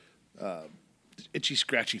itchy,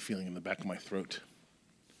 scratchy feeling in the back of my throat.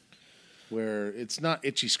 Where it's not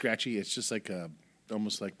itchy, scratchy. It's just like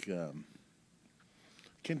almost like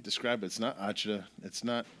can't describe it. It's not Xxxtra. It's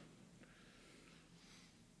not.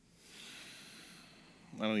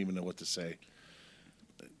 I don't even know what to say.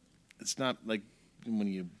 It's not like when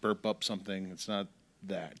you burp up something. It's not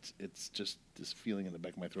that. It's just this feeling in the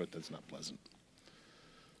back of my throat that's not pleasant.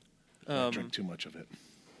 I drink too much of it.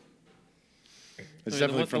 It's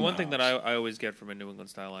definitely the one thing that I always get from a New England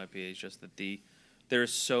style IPA is just that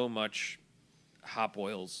there's so much hop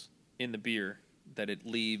oils in the beer that it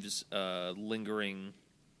leaves lingering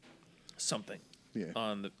something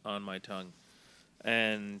on my tongue.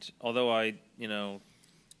 And although I don't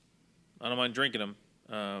mind drinking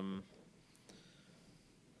them,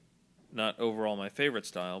 not overall my favorite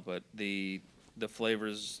style, but the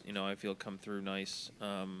flavors I feel come through nice.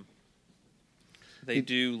 They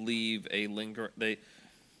do leave a They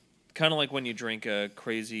kind of like when you drink a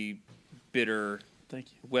crazy bitter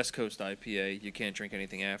West Coast IPA, you can't drink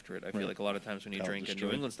anything after it. I feel like a lot of times when you drink a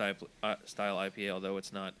New England style IPA, although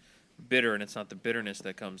it's not bitter and it's not the bitterness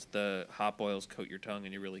that comes, the hop oils coat your tongue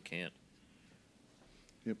and you really can't.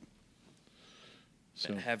 Yep.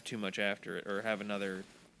 So have too much after it or have another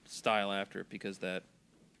style after it because that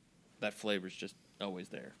flavor's just always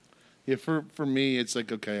there. Yeah, for me, it's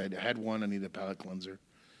like, okay, I had one, I need a palate cleanser.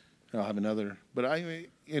 I'll have another. But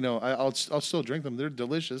I'll still drink them. They're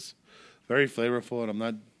delicious, very flavorful, and I'm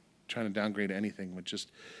not trying to downgrade anything. But just,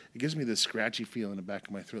 it gives me this scratchy feel in the back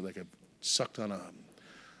of my throat, like I sucked on a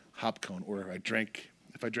hop cone, or if I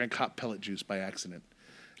drank hot pellet juice by accident.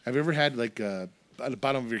 Have you ever had, like, at the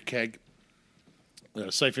bottom of your keg,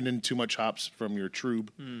 siphoned in too much hops from your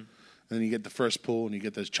trube? And then you get the first pull, and you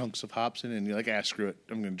get those chunks of hops in it, and you're like, screw it.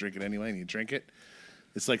 I'm going to drink it anyway, and you drink it.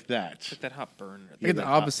 It's like that. It's like that hop burn. I get the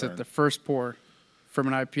opposite. The first pour from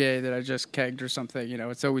an IPA that I just kegged or something,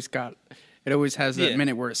 it's always got it always has that Yeah.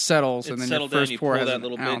 minute where it settles, It's and then your settled down. first You pour pull has that an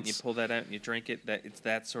little bit, and you ounce. pull that out, and you drink it. It's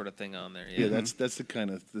that sort of thing on there. Yeah, that's the kind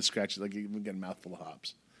of the scratch. Like you get a mouthful of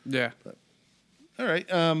hops. Yeah. All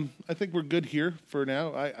right. I think we're good here for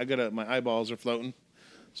now. I gotta. My eyeballs are floating,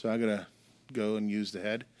 so I gotta go and use the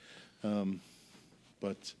head.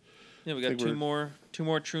 But Yeah, we I got think two we're-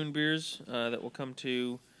 more Troon beers that will come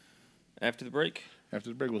to after the break. after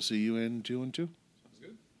the break, we'll see you in 2 and 2.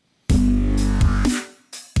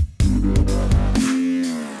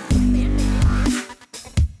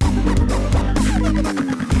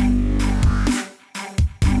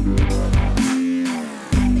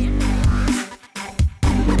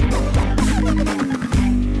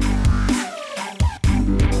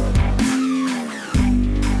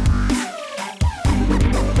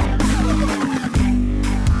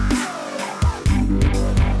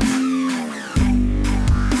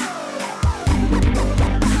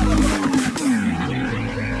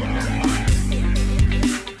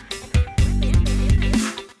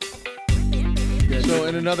 So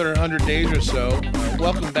in another 100 days or so,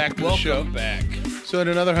 welcome back to the show. Welcome back. So in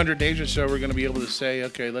another 100 days or so, we're going to be able to say,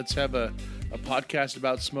 okay, let's have a podcast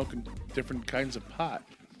about smoking different kinds of pot.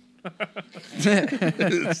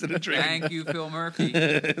 Instead of drinking, Thank you, Phil Murphy.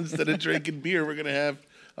 instead of drinking beer, we're going to have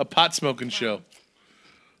a pot smoking show.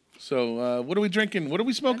 So what are we drinking? What are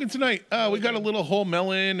we smoking tonight? We got a little whole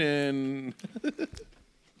melon and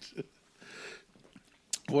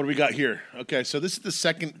what do we got here? Okay, so this is the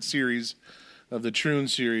second series of the Troon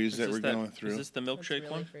series that we're going through. Is this the milkshake Really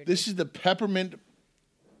one? fruity. This is the peppermint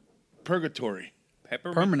purgatory.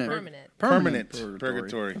 Peppermint. Permanent.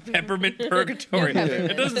 Purgatory. Peppermint purgatory.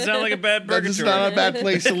 It doesn't sound like a bad That's purgatory. not a bad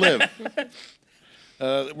place to live.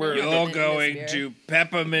 We're You're Peppermint in going this to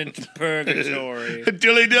peppermint purgatory.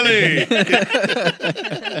 dilly dilly.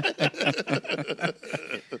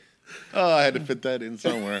 Oh, I had to fit that in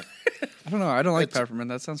somewhere. I don't know. I don't like peppermint.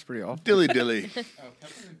 That sounds pretty awful. Dilly dilly.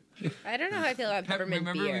 I don't know how I feel about peppermint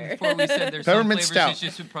Remember beer. before we said there's some Peppermint flavors stout. that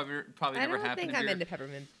just would probably I never don't happen think in I'm beer. into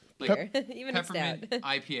peppermint Like, beer, even a stout. Peppermint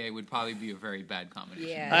IPA would probably be a very bad combination.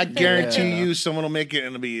 Yeah. I guarantee you someone will make it and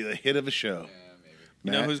it'll be the hit of a show.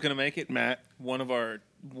 You know Matt? who's going to make it? Matt. One of our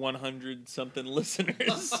 100-something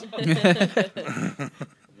listeners.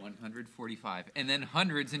 145. And then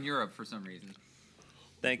hundreds in Europe for some reason.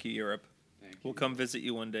 Thank you, Europe. We'll come visit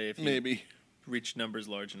you one day if you Maybe. reach numbers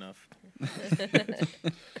large enough.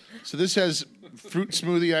 So this has fruit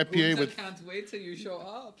smoothie IPA with can't wait till you show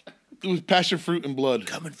up. passion fruit and blood.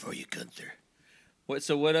 Coming for you, Gunther. What's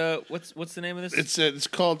the name of this? It's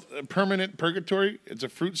called Permanent Purgatory. It's a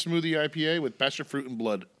fruit smoothie IPA with passion fruit and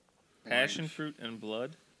blood. Passion fruit and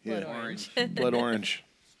blood. Blood Yeah. orange. Blood orange.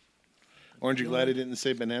 Orange, you glad I didn't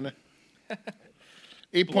say banana?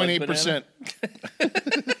 8.8%.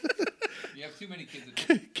 You have too many kids at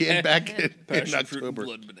home. Came back in Passion fruit and October.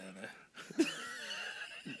 blood banana.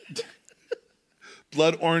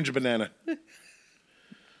 Blood orange banana.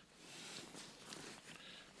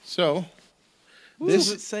 So,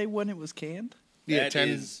 Does it say when it was canned? yeah, That 10,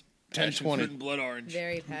 is 10 passion 20. fruit and blood orange.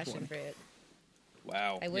 Very passion fruit.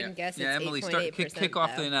 Wow. I wouldn't guess Yeah, it's Emily, 8.8%. kick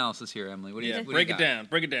off the though. analysis here, Emily. What do you, Yeah, what do break you it got? down.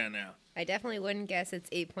 Break it down now. I definitely wouldn't guess it's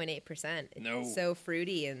 8.8%. It's No. so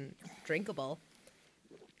fruity and drinkable.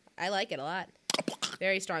 I like it a lot.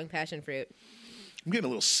 Very strong passion fruit. I'm getting a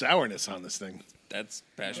little sourness on this thing. That's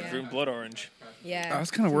passion Yeah. fruit and blood orange. Yeah. I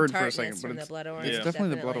was kinda some worried for a tartness second, but from it's- the blood orange. Yeah. It's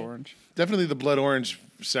definitely the blood orange. Definitely the blood orange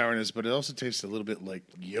sourness, but it also tastes a little bit like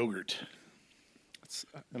yogurt.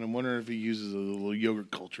 And I'm wondering if he uses a little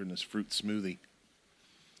yogurt culture in this fruit smoothie.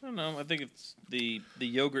 I don't know. I think it's the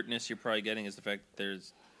yogurtness you're probably getting is the fact that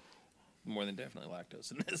there's more than definitely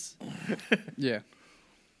lactose in this. Yeah.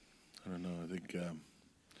 I don't know. I think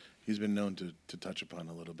he's been known to touch upon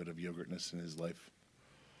a little bit of yogurtness in his life.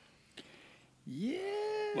 Yeah.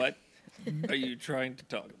 What are you trying to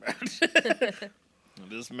talk about?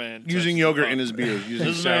 This man Using touches yogurt upon- in his beer. Using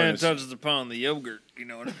This man sourness. touches upon the yogurt. You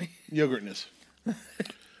know what I mean? Yogurtness.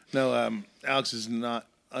 No, Alex is not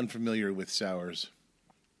unfamiliar with sours.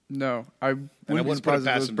 No, I And I wouldn't be wouldn't put it surprised if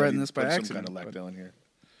it past was him bred that in he this by put some accident. kind of but- lactose in here.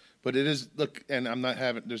 But it is, look, and I'm not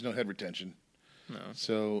having, there's no head retention. No,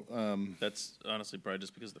 So that's honestly probably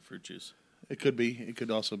just because of the fruit juice. it could be. It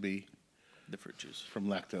could also be The fruit juice. from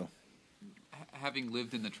lacto. Having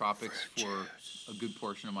lived in the tropics for a good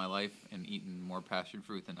portion of my life and eaten more passion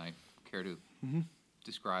fruit than I care to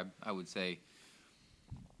describe, I would say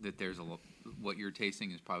that there's what you're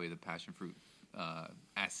tasting is probably the passion fruit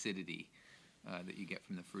acidity that you get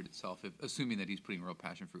from the fruit itself, assuming that he's putting real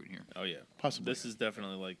passion fruit in here. Oh yeah, Possibly. This is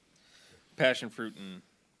definitely like passion fruit and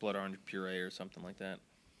blood orange puree or something like that.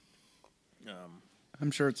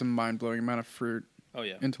 I'm sure it's a mind-blowing amount of fruit Oh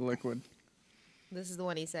yeah. into liquid. What? It's definitely the blood orange. What? This is the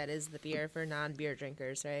one he said is the beer for non-beer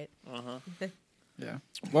drinkers, right? Yeah.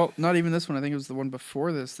 Well, not even this one. I think it was the one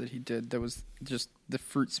before this that he did. That was just the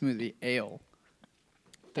fruit smoothie ale.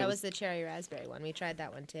 That was the cherry raspberry one. We tried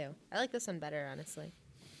that one too. I like this one better, honestly.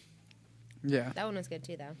 Yeah. That one was good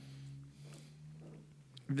too, though.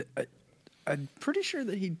 I'm pretty sure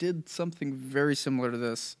that he did something very similar to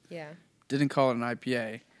this. Yeah. Didn't call it an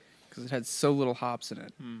IPA because it had so little hops in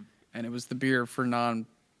it. And it was the beer for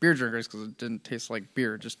non-beer drinkers because it didn't taste like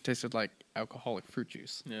beer. It just tasted like alcoholic fruit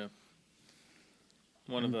juice. Yeah.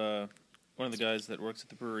 One of the guys that works at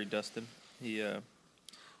the brewery, Dustin, he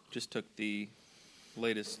just took the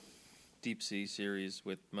latest Deep Sea series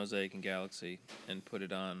with Mosaic and Galaxy and put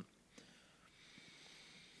it on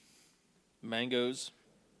mangoes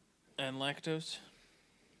and lactose,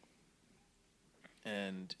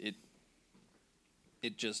 and it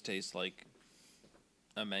just tastes like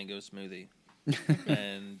a mango smoothie.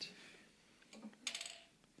 And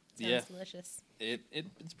Sounds delicious.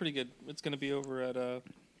 It's pretty good. It's going to be over at the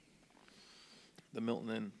Milton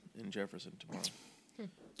Inn in Jefferson tomorrow.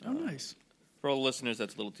 Oh, nice. For all the listeners,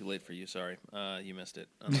 that's a little too late for you. Sorry, you missed it.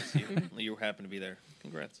 Unless you happen to be there.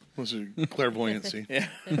 Congrats. Was it clairvoyancy? Yeah.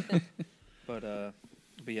 But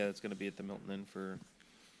yeah, it's going to be at the Milton Inn for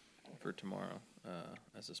tomorrow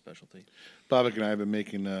as a specialty. Bobak and I have been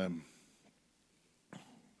making a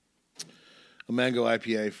mango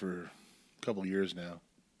IPA for a couple of years now.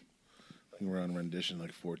 I think we're on rendition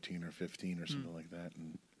like 14 or 15 or something like that,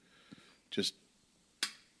 and just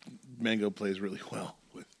mango plays really well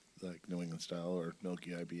with like New England style or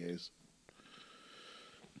milky IPAs.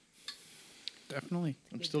 Definitely.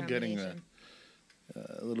 I'm Good still getting combination.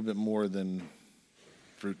 a little bit more than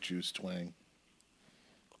fruit juice twang.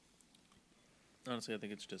 Honestly, I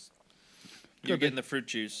think it's just you're getting the fruit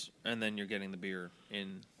juice and then you're getting the beer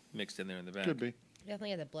mixed in there in the back. Could be. Definitely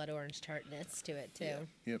had the blood orange tartness to it, too.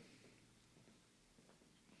 Yep.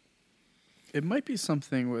 It might be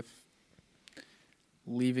something with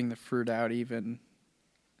leaving the fruit out even.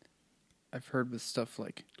 I've heard with stuff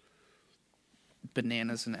like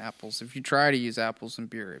bananas and apples. If you try to use apples in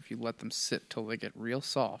beer, if you let them sit till they get real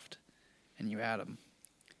soft and you add them,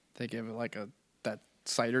 they give it like that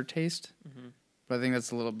cider taste. Mm-hmm. But I think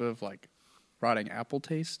that's a little bit of like rotting apple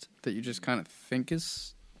taste that you just kind of think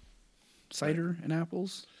is cider and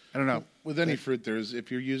apples. I don't know. With any fruit,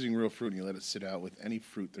 if you're using real fruit and you let it sit out with any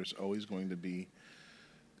fruit, there's always going to be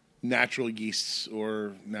natural yeasts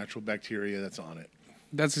or natural bacteria that's on it.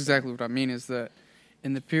 That's exactly what I mean, is that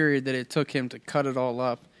in the period that it took him to cut it all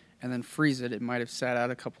up and then freeze it, it might have sat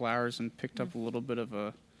out a couple hours and picked up a little bit of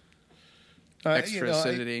a extra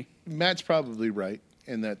acidity. Matt's probably right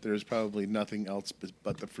in that there's probably nothing else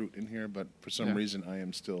but the fruit in here, but for some reason I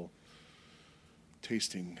am still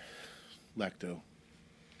tasting lactobacillus.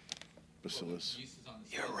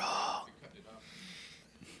 You're wrong.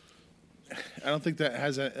 I don't think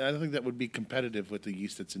that would be competitive with the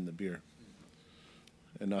yeast that's in the beer.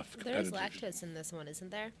 Enough There's competitive. lactose in this one,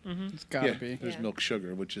 isn't there? It's got to be. There's milk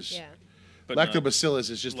sugar, which is Yeah. But lactobacillus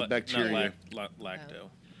is just a bacteria. Not lacto.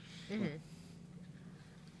 Mm-hmm.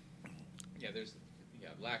 Yeah, there's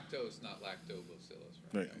lactose, not lactobacillus.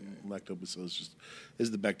 Right. Lactobacillus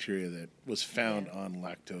is the bacteria that was found on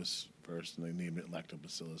lactose first, and they named it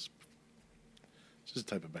lactobacillus. It's just a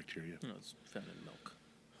type of bacteria. No, it's found in milk.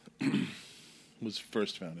 Was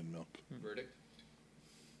first found in milk.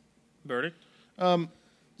 Verdict?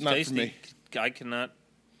 Not tasty. for me.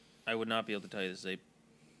 I would not be able to tell you this is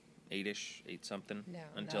 8-ish, 8 something No,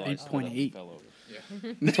 until not I at all. saw it 8.8. fell over.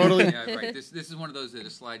 Yeah. Totally, Yeah, right. This is one of those that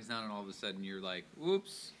it slides down and all of a sudden you're like,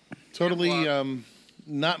 whoops. totally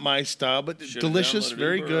not my style, but Should've delicious, downloaded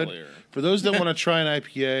very Uber good. earlier. For those that want to try an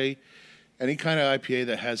IPA, any kind of IPA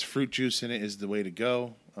that has fruit juice in it is the way to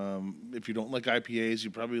go. If you don't like IPAs, you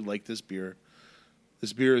probably like this beer.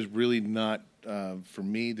 This beer is really not for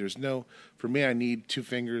me. For me, I need 2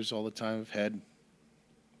 fingers all the time of head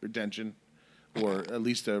retention, or at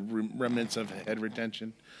least remnants of head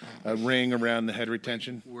retention, a ring around the head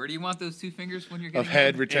retention. Where do you want those 2 fingers when you're getting Of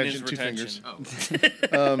head home? retention, his 2 retention. fingers.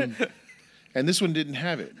 Oh, And this one didn't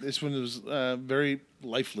have it. This one was very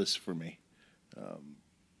lifeless for me.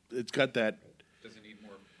 It's got that. does it need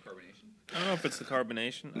more carbonation? I don't know if it's the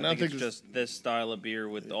carbonation. No, I think it's just this style of beer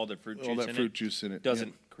with all the fruit juice All that in fruit it juice in it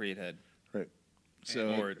doesn't create head. Right. So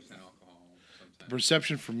And Or 8% alcohol sometimes.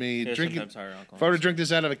 perception for me, Yeah, drinking. sometimes higher alcohol. If I were to drink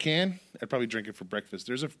this out of a can, I'd probably drink it for breakfast.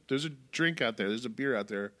 There's a drink out there. There's a beer out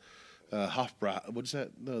there. Hopewell. What is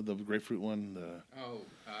that? The grapefruit one.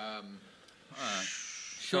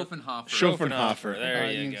 Schopenhofer.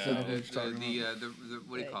 There you you go. said that.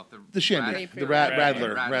 What do you call it? The shandy, Grapefruit. the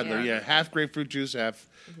Radler. Radler, yeah, half grapefruit juice, half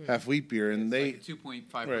wheat beer, and they It's like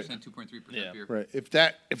 2.5%, Right. 2.3% Yeah. beer. right. If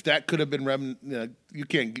that could have been you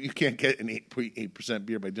can't get an 8.8%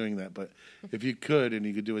 beer by doing that, but if you could and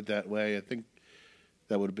you could do it that way, I think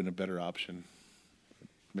that would have been a better option,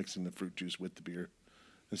 mixing the fruit juice with the beer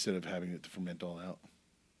instead of having it to ferment all out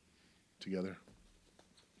together.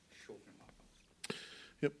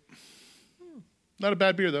 Yep. Not a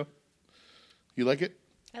bad beer though. You like it?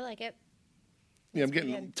 I like it. Yeah, I'm It's pretty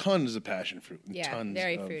getting good. tons of passion fruit. And Yeah, tons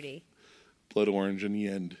very of fruity. blood orange in the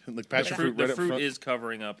end. And like passion The fruit right up fruit front. is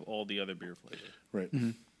covering up all the other beer flavor. Right. It's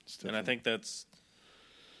And I definitely- think that's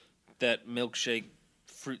that milkshake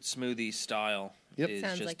fruit smoothie style Yep. is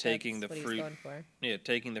Sounds just like taking the that's what fruit, he's going for. yeah,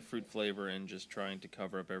 taking the fruit flavor and just trying to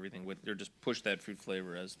cover up everything with, or just push that fruit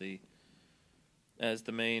flavor as the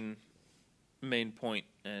main point.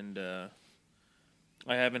 And I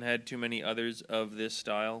haven't had too many others of this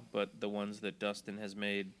style, but the ones that Dustin has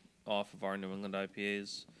made off of our New England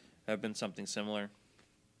IPAs have been something similar.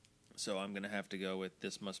 So I'm gonna have to go with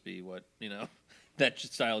this. Must be what that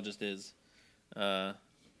style just is. But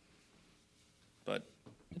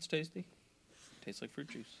it's tasty. Tastes like fruit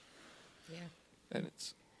juice. Yeah. And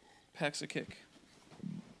it's packs a kick.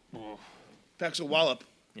 Packs a wallop.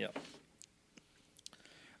 Yeah.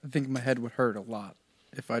 I think my head would hurt a lot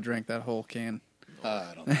if I drank that whole can.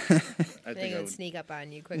 I don't know. I I think think it I would would. sneak up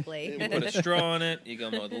on you quickly. You put a straw in it, you go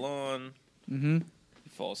mow the lawn, Mm-hmm.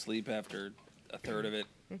 you fall asleep after a third of it,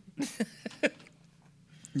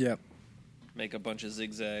 Yep. make a bunch of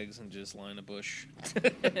zigzags and just line a bush.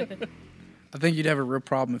 I think you'd have a real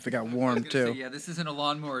problem if it got warm too. Yeah, this isn't a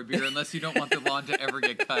lawnmower beer unless you don't want the lawn to ever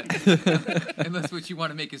get cut. Unless what you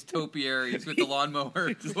want to make is topiaries with the lawnmower.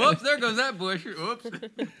 Whoops, there goes that bush. Whoops.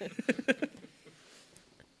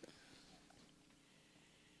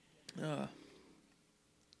 Ah.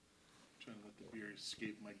 Trying to let the beer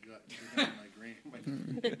escape my gut,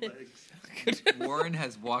 my legs. Warren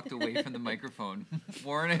has walked away from the microphone.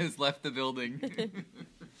 Warren has left the building.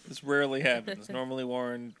 This rarely happens. Normally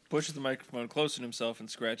Warren pushes the microphone closer to himself and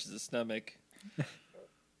scratches his stomach.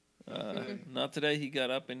 Not today. He got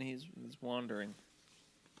up and he's wandering.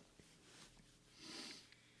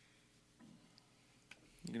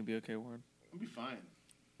 You gonna be okay, Warren? I'll be fine.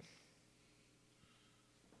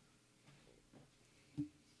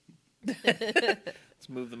 Let's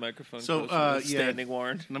move the microphone So, closer to yeah. standing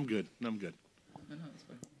Warren. I'm good. I'm good. No, it's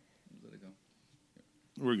fine. Let it go.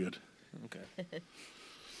 We're good. Okay.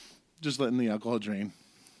 Just letting the alcohol drain.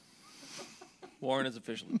 Warren is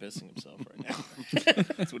officially pissing himself right now.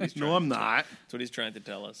 That's what he's trying. No, I'm not. That's what he's trying to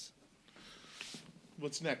tell us.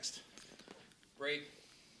 What's next? Break.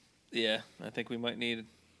 Yeah, I think we might need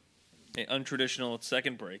an untraditional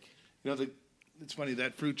second break. You know, it's funny,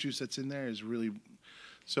 that fruit juice that's in there is really...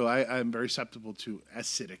 So I'm very susceptible to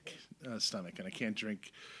acidic stomach, and I can't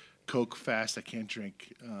drink Coke fast. I can't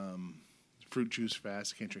drink fruit juice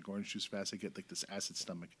fast. I can't drink orange juice fast. I get like this acid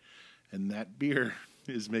stomach. And that beer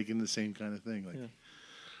is making the same kind of thing. Like,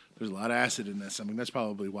 there's a lot of acid in that stomach. That's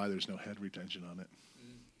probably why there's no head retention on it.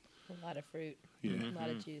 A lot of fruit. Yeah. A lot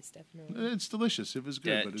of juice, definitely. It's delicious. It was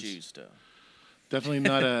good, That but it's juice, though. definitely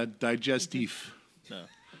not a digestif. No.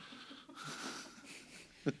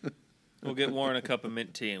 We'll get Warren a cup of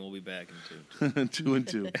mint tea and we'll be back in 2. 2 and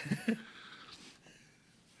 2.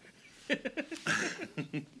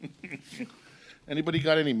 Anybody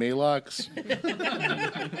got any Maylocks?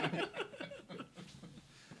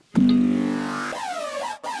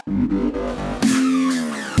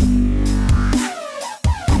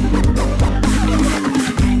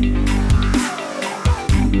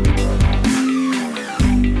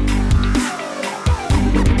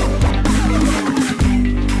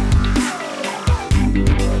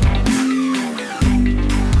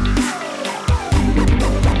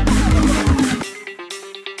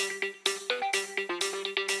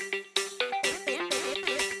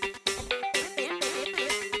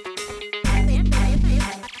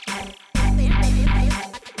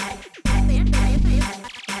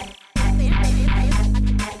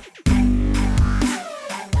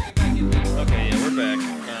 Okay, yeah, we're back.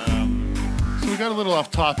 So we got a little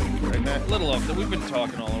off topic, right, Matt? A little off. We've been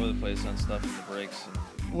talking all over the place on stuff in the breaks.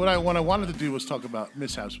 And, What I wanted to do was talk about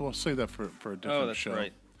mishaps. We'll save that for a different oh, that's show.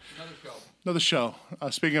 right. Another show.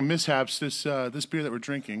 Speaking of mishaps, this beer that we're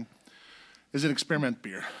drinking is an experiment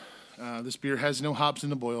beer. This beer has no hops in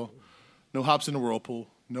the boil, no hops in the whirlpool,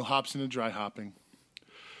 no hops in the dry hopping.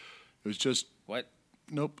 It was just What?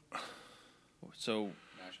 nope, So,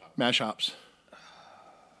 mash hops.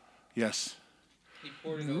 Yes. He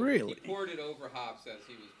poured it Really? He poured it over hops as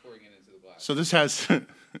he was pouring it into the glass. So this has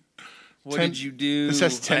What did you do? This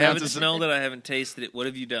has 10 I haven't ounces. smelled it. I haven't tasted it. What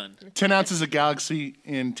have you done? 10 ounces of Galaxy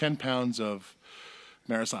and 10 pounds of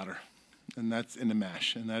Maris Otter. And that's in the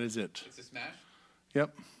mash. And that is it. It's a smash?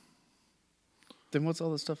 Yep. Then what's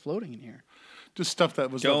all this stuff floating in here? Just stuff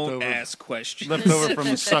that was left Don't over. ask questions. Left over from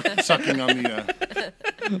the sucking on the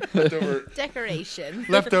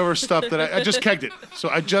leftover stuff that I just kegged it. So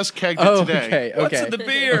I just kegged it today. Okay. What's in the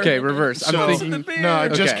beer? Okay, reverse. So, I'm thinking. no, I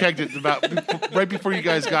just Okay. kegged it right before you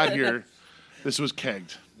guys got here. This was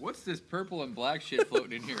kegged. What's this purple and black shit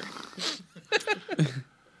floating in here?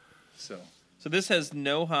 So this has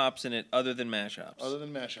no hops in it other than mash hops. other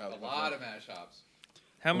than mash hops, A lot of mash hops.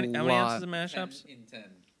 How many lot. ounces of mash 10 hops? in 10.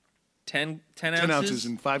 10 10 ounces? ounces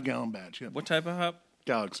in 5-gallon batch. Yep. What type of hop?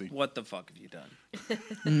 Galaxy? What the fuck have you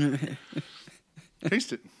done?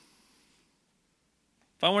 Taste it.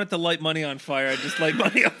 If I wanted to light money on fire, I'd just light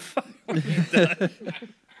money on fire. What have you done?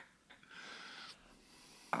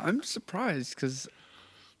 I'm surprised because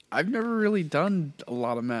I've never really done a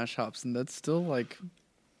lot of mash hops, and that's still like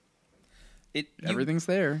everything's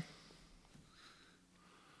there.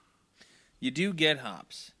 You do get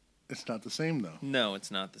hops. It's not the same though. No, it's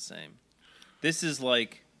not the same. This is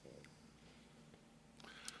like...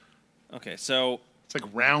 Okay, so... It's like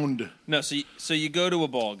round. No, so you go to a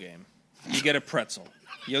ball game. You get a pretzel.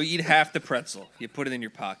 You eat half the pretzel. You put it in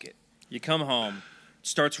your pocket. You come home. It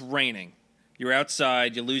starts raining. You're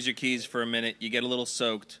outside. You lose your keys for a minute. You get a little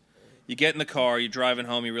soaked. You get in the car. You're driving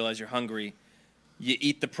home. You realize you're hungry. You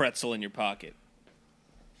eat the pretzel in your pocket.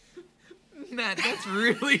 Matt, that's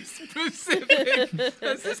really specific.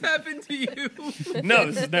 Has this happened to you? No,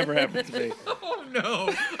 this has never happened to me. Oh,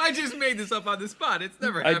 no. I just made this up on the spot. It's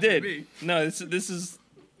never happened I did. to me. No, this is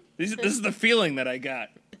the feeling that I got.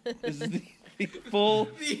 This is the full,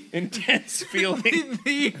 intense feeling.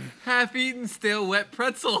 The half-eaten, stale, wet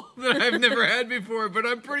pretzel that I've never had before, but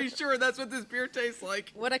I'm pretty sure that's what this beer tastes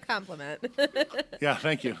like. What a compliment. Yeah,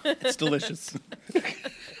 thank you. It's delicious.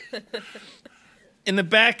 In the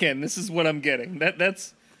back end, this is what I'm getting.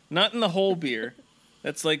 That's not in the whole beer.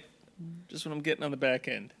 That's like just what I'm getting on the back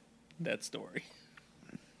end. That story.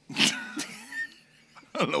 I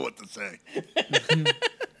don't know what to say.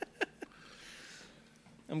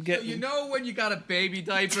 I'm getting. You know when you got a baby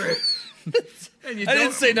diaper and you I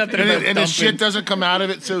didn't say nothing about And the dumping. shit doesn't come out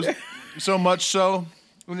of it so much so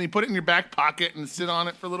when you put it in your back pocket and sit on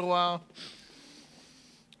it for a little while.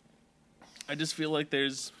 I just feel like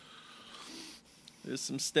there's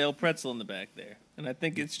some stale pretzel in the back there, and I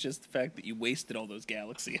think it's just the fact that you wasted all those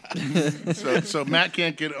Galaxy hops. So Matt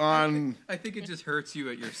can't get on. I think it just hurts you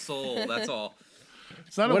at your soul. That's all.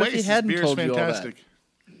 It's not a What if waste. he This hadn't beer is told you all that? fantastic.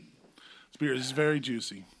 This beer is very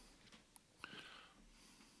juicy.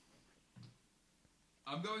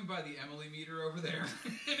 I'm going by the Emily meter over there,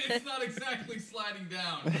 and it's not exactly sliding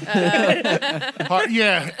down.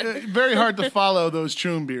 Very hard to follow those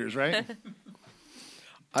Troon beers, right?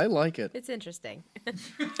 I like it. It's interesting.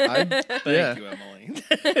 Thank Yeah. you, Emily.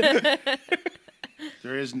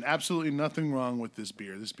 There is absolutely nothing wrong with this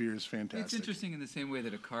beer. This beer is fantastic. It's interesting in the same way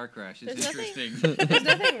that a car crash is There's nothing- interesting. There's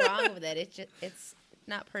nothing wrong with it. It's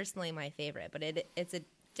not personally my favorite, but it's a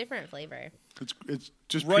different flavor. It's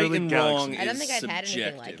just Right purely and Galaxy. wrong. I don't Is think I've had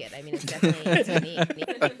anything like subjective. it. I mean, it's definitely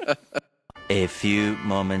unique. A few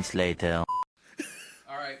moments later.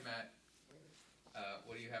 All right, Matt.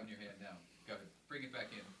 What do you have in your hand now? Go ahead. Bring it back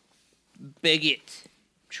in. Bigot.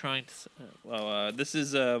 Trying to. This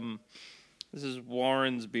is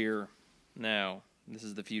Warren's beer. Now, this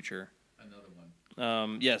is the future. Another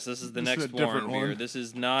one. Yes, this is the This is next a different Warren beer. one. This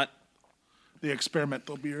is not. The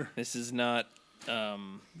experimental beer. This is not.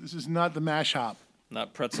 This is not the mash hop.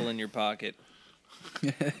 Not pretzel in your pocket.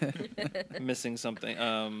 Missing something.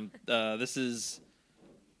 This is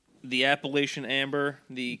the Appalachian Amber,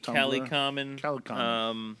 the Tumbler. Cali Common. Cali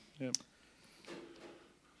Common. Yep.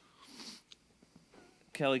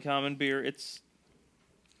 Cali Common beer. It's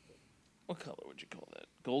what color would you call that?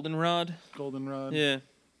 Goldenrod. Goldenrod. Yeah.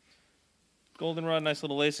 Goldenrod. Nice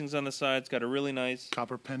little lacings on the sides. Got a really nice.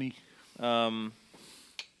 Copper penny. Not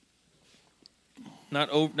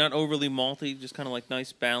overly malty, just kind of like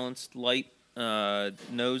nice, balanced, light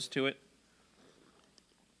nose to it.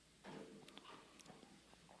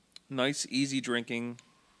 Nice, easy drinking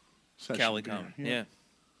Session Cali beer. Common. Yeah.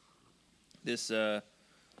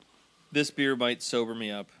 This beer might sober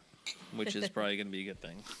me up, which is probably going to be a good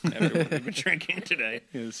thing after what we've been drinking today.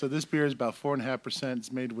 Yeah, so this beer is about 4.5%.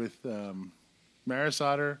 It's made with Maris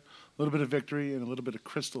Otter, a little bit of Victory, and a little bit of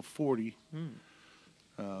Crystal 40.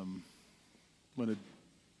 With a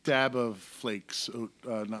dab of flakes,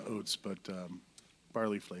 not oats, but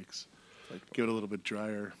barley flakes. Give it a little bit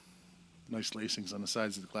drier. Nice lacings on the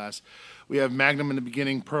sides of the glass. We have Magnum in the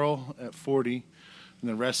beginning, Pearl at 40, and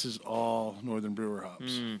the rest is all Northern Brewer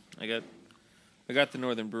hops. I got the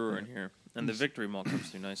Northern Brewer in here, and the Victory malt comes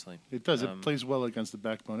through nicely. It does. It plays well against the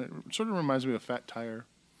backbone. It sort of reminds me of a Fat Tire.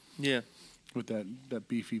 Yeah. With that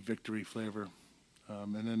beefy Victory flavor.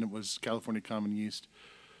 And then it was California Common Yeast.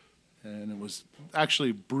 And it was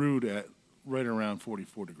actually brewed at right around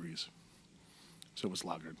 44 degrees. So it was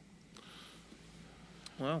lagered.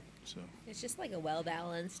 Wow. So It's just like a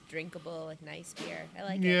well-balanced, drinkable, like, nice beer. I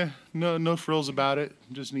like it. yeah, no frills about it.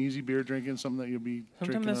 Just an easy beer drinking, something that you'll be Sometimes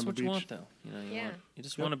drinking that's on the what beach. you want, though. You know, Yeah. you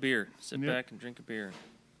just want a beer. Sit Yep. back and drink a beer.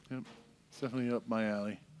 Yep, it's definitely up my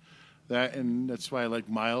alley. That and that's why I like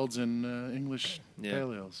milds and English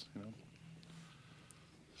pale ales. You know.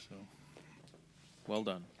 So Well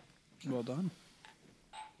done. Well done.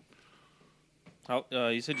 How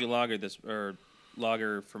you said you lagered this or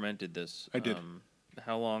lager fermented this? I did.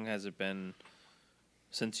 How long has it been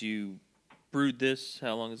since you brewed this?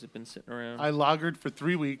 How long has it been sitting around? I lagered for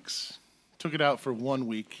 3 weeks, took it out for 1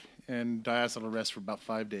 week, and diacetyl rest for about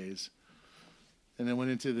 5 days, and then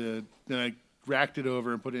then I racked it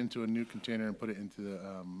over and put it into a new container and put it into the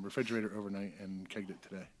refrigerator overnight and kegged it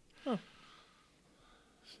today. Oh.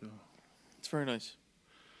 So It's very nice.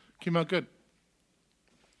 came out good.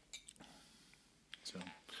 So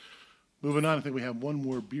moving on, I think we have one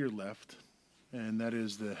more beer left, and that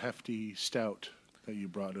is the hefty stout that you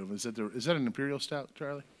brought over. Is that an imperial stout,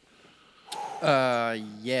 Charlie?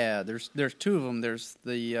 Yeah. There's two of them. There's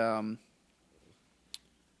the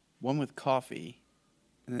one with coffee,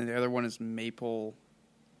 and then the other one is maple,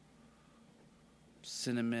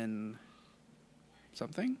 cinnamon,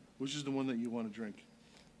 something. Which is the one that you want to drink?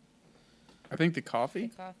 I think the coffee.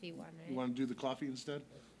 The coffee one, You right? want to do the coffee instead?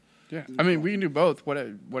 Yeah. I mean, we can do both.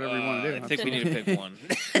 Whatever we want to do. I think we need to pick one.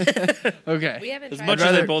 Okay. We haven't As tried much the,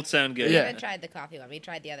 as they rather- both sound good. we Yeah. haven't tried the coffee one. We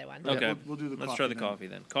tried the other one. Okay. We'll do the Let's coffee try the then. coffee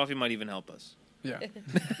then. Coffee might even help us. Yeah.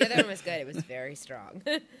 The other one was good. It was very strong.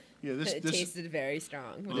 Yeah, this It tasted very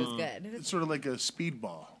strong, but it was good. it's sort of like a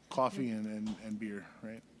speedball, coffee and beer,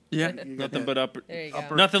 right? Yeah. You got Nothing that but upper. There you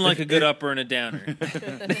go. Nothing like a good upper and a downer.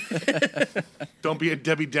 Don't be a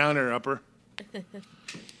Debbie Downer upper.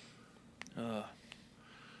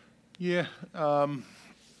 Yeah.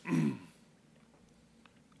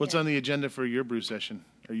 What's on the agenda for your brew session?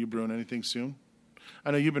 Are you brewing anything soon?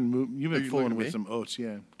 I know you've been you fooling looking at with me? some oats,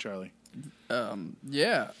 yeah, Charlie.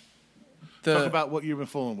 Yeah. Talk about what you've been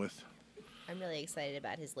fooling with. I'm really excited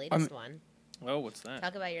about his latest one. Oh, what's that?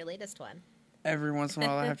 Talk about your latest one. Every once in a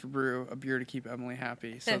while, I have to brew a beer to keep Emily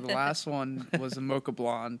happy. So the last one was a mocha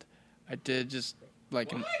blonde. I did just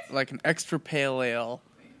like an extra pale ale,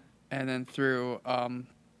 and then threw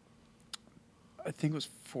I think it was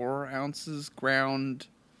 4 ounces ground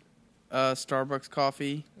Starbucks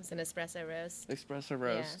coffee, It was an espresso roast. espresso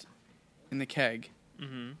roast, in the keg,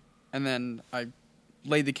 and then I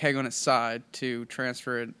laid the keg on its side to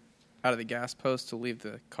transfer it out of the gas post to leave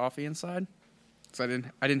the coffee inside. So I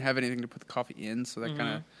didn't have anything to put the coffee in, so that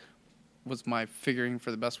kind of was my figuring for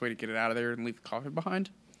the best way to get it out of there and leave the coffee behind.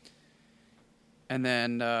 And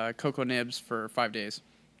then cocoa nibs for 5 days.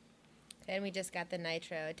 And we just got the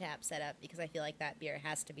nitro tap set up because I feel like that beer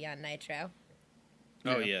has to be on nitro.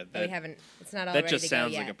 Oh yeah, we haven't. It's not all that ready just to go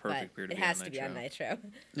sounds yet, like a perfect but beer to it be has on to be on nitro.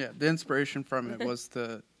 Yeah, the inspiration from it was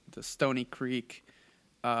the Stony Creek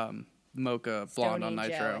mocha blonde on Stony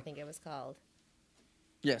nitro. Joe, I think it was called.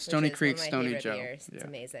 Yeah, which Stony is Creek, one of my Stony favorite Joe. beers. It's Yeah.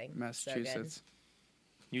 amazing. Massachusetts.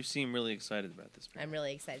 You seem really excited about this beer. I'm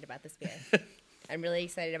really excited about this beer. I'm really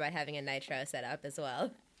excited about having a nitro set up as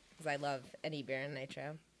well because I love any beer in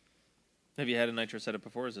nitro. Have you had a nitro setup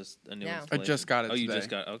before? Or is this a new No. I installation? just got it Oh, you today. just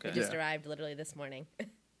got okay. It just Yeah. arrived literally this morning.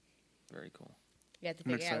 Very cool. You have to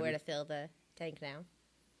I'm figure out where to excited. fill the tank now.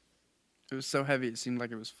 It was so heavy it seemed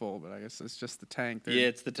like it was full, but I guess it's just the tank. They're Yeah,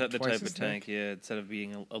 it's the twice type as of thick. tank. Yeah, instead of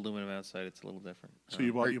being aluminum outside, it's a little different. So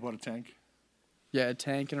you bought a tank? Yeah, a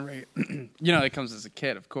tank and a regular. You know, it comes as a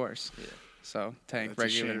kit, of course. Yeah. So tank, That's a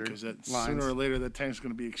shame regular because lines. sooner or later that tank's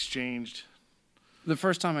going to be exchanged. The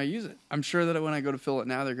first time I use it, I'm sure that when I go to fill it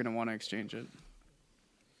now, they're going to want to exchange it.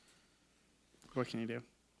 What can you do?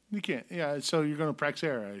 You can't. Yeah. So you're going to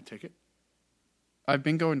Praxair, I take it. I've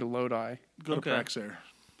been going to Lodi, Go Okay. to Praxair.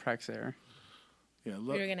 Praxair. Yeah. We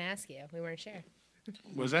were going to ask you. We weren't sure.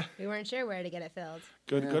 Was that? We weren't sure where to get it filled.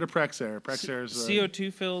 Go to Praxair. Praxair's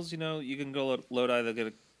CO2 fills, you can go Lodi. They'll get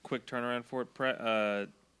a quick turnaround for it.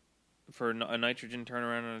 For a nitrogen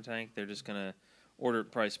turnaround on a tank, they're just gonna order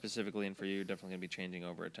it priced specifically, and for you, you're definitely gonna be changing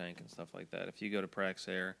over a tank and stuff like that. If you go to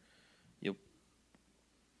Praxair,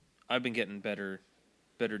 I've been getting better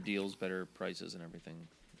better deals, better prices, and everything.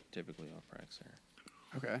 Typically off Praxair.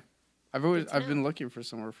 Okay. I've been looking for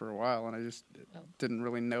somewhere for a while, and I just didn't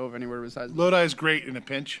really know of anywhere besides. Lodi is great in a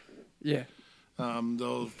pinch. Yeah.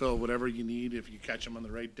 They'll fill whatever you need if you catch them on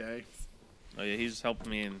the right day. Oh yeah, he's helped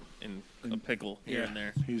me in a pickle here and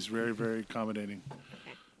there. He's very, very accommodating.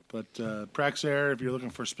 But Praxair, if you're looking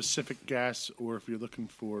for specific gas or if you're looking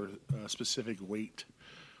for specific weight,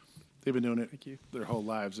 they've been doing it their whole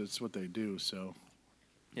lives. It's what they do. So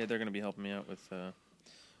yeah, they're going to be helping me out with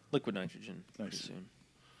liquid nitrogen pretty soon.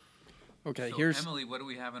 Okay, So, here's Emily. What do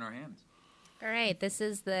we have in our hands? All right, this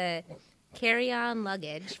is the carry-on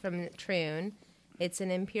luggage from Troon. It's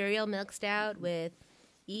an imperial milk stout with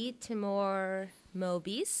E. Timor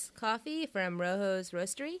Mobis coffee from Rojo's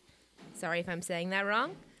Roastery. Sorry if I'm saying that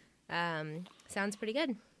wrong. Sounds pretty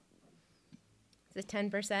good. It's a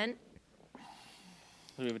 10%.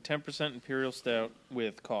 We have a 10% imperial stout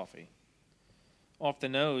with coffee. Off the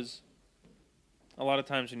nose, a lot of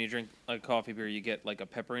times when you drink a coffee beer, you get like a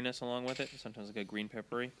pepperiness along with it. Sometimes like a green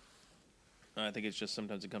peppery. I think it's just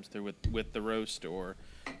sometimes it comes through with the roast or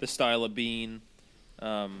the style of bean.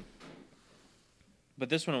 But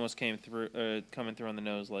this one almost coming through on the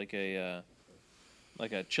nose like a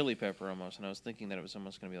chili pepper almost, and I was thinking that it was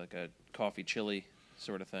almost going to be like a coffee chili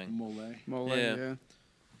sort of thing. Mole. Yeah.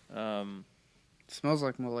 smells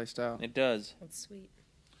like mole stout. It does. It's sweet.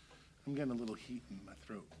 I'm getting a little heat in my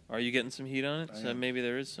throat. Are you getting some heat on it? I So am. maybe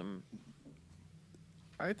there is some.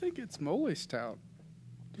 I think it's mole stout.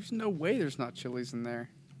 There's no way there's not chilies in there.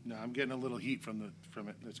 No, I'm getting a little heat from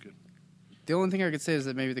it. That's good. The only thing I could say is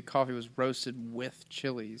that maybe the coffee was roasted with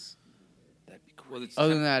chilies. That'd be Well, it's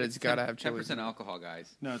Other than that, it's gotta have chilies 10% in it. alcohol,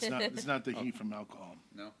 guys. No, it's not. It's not the heat from alcohol.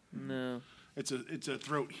 No. No. It's a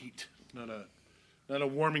throat heat, not a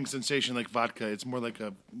warming sensation like vodka. It's more like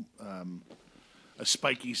a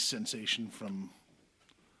spiky sensation from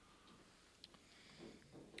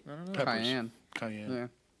I don't know. peppers. Cayenne. Yeah.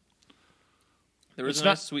 There is It's a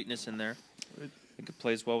not- nice sweetness in there. I think it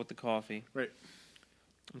plays well with the coffee. Right.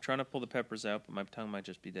 I'm trying to pull the peppers out, but my tongue might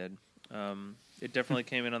just be dead. It definitely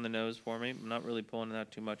came in on the nose for me. I'm not really pulling it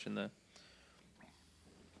out too much in the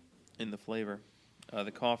flavor.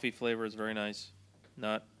 The coffee flavor is very nice,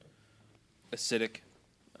 not acidic.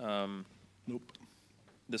 Nope.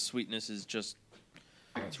 The sweetness is just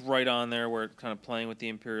it's right on there where it's kind of playing with the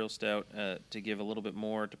imperial stout to give a little bit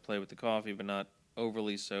more to play with the coffee, but not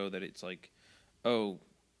overly so that it's like, oh,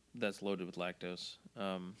 that's loaded with lactose.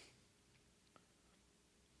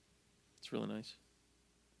 It's really nice.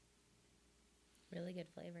 Really good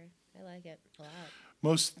flavor. I like it a lot.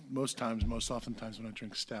 Most oftentimes when I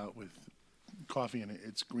drink stout with coffee in it,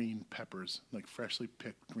 it's green peppers, like freshly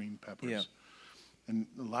picked green peppers. Yeah. And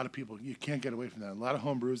a lot of people, you can't get away from that. A lot of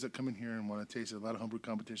home brews that come in here and want to taste it, a lot of homebrew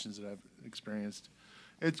competitions that I've experienced,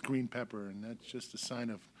 it's green pepper, and that's just a sign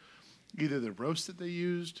of either the roast that they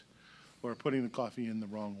used or putting the coffee in the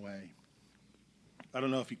wrong way. I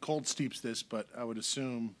don't know if he cold steeps this, but I would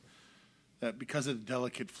assume that because of the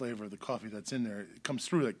delicate flavor of the coffee that's in there, it comes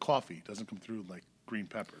through like coffee. It doesn't come through like green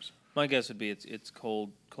peppers. My guess would be it's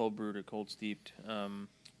cold brewed or cold steeped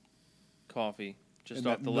coffee, just And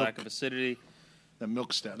off that the lack of acidity. That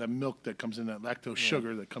milk stout, that milk that comes in, that lactose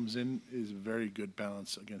sugar that comes in is a very good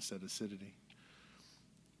balance against that acidity.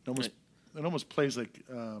 It almost plays like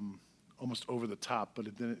almost over the top,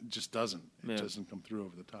 but then it just doesn't. It doesn't come through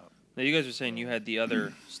over the top. Now you guys were saying you had the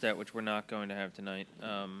other stout, which we're not going to have tonight.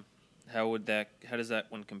 How does that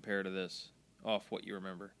one compare to this, off what you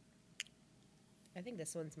remember? I think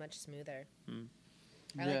this one's much smoother. I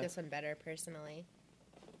Yeah. like this one better personally.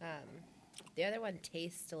 The other one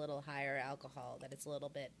tastes a little higher alcohol, that it's a little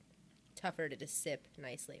bit tougher to just sip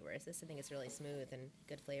nicely, whereas this I think is really smooth and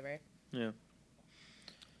good flavor. Yeah.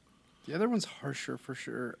 The other one's harsher for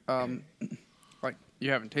sure. Like you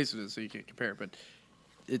haven't tasted it, so you can't compare. But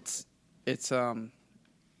it's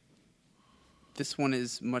this one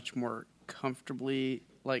is much more comfortably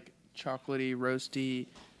like chocolatey, roasty,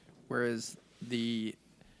 whereas the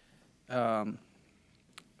that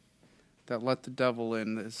Let the Devil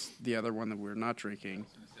In is the other one that we're not drinking.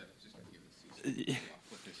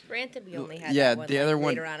 Granted, we only had Yeah, that one the other one-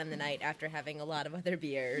 later on in the night after having a lot of other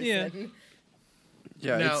beers. Yeah. and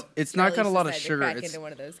Yeah, Now- it's not got a Charlie's lot of decided to sugar. crack It's into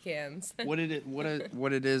one of those cans. what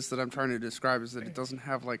it is that I'm trying to describe is that it doesn't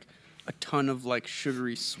have like a ton of like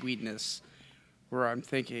sugary sweetness where I'm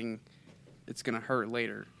thinking it's gonna hurt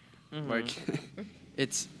later. Like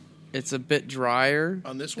it's a bit drier.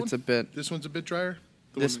 On this one, It's a bit This one's a bit drier.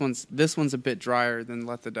 this one's a bit drier than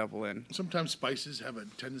Let the Devil In. Sometimes spices have a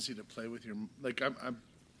tendency to play with your. Like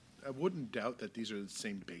I wouldn't doubt that these are the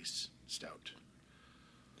same base stout.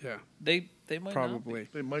 Yeah, They might probably.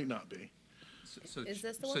 They might not be. So, Is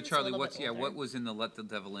this the so one that's a Charlie, little bit older? what was in the Let the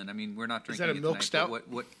Devil In? I mean, we're not Is drinking that a it milk tonight, stout?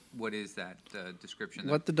 but what is that description?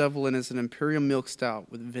 there? Let the Devil In is an imperial milk stout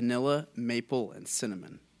with vanilla, maple, and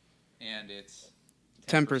cinnamon. And it's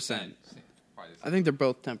 10%. Probably the I think they're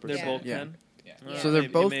both 10%. They're both yeah. 10. Yeah. So they're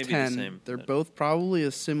Maybe- both it may be the 10. same. They're both probably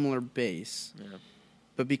a similar base. Yeah.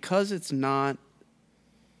 But because it's not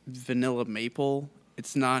vanilla maple,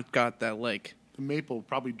 it's not got that like The maple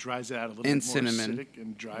probably dries it out a little And bit more cinnamon. acidic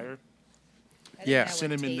and drier. I think Yeah. that one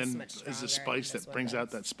Cinnamon tastes then much is stronger a than spice this that one brings out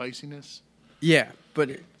does. that spiciness. yeah, but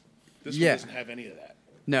it, This Yeah. one doesn't have any of that.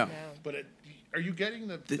 no. No. But are you getting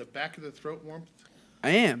the back of the throat warmth? I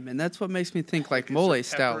am, and that's what makes me think like Is there mole pepper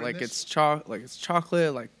stout, in like this? it's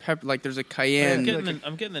chocolate, like pepper, like there's a I'm cayenne.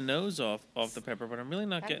 getting the nose off the pepper, but I'm really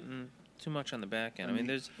not getting too much on the back end. I mean,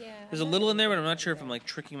 there's Yeah, there's a I'm little not in there, but I'm really not sure if sure. I'm like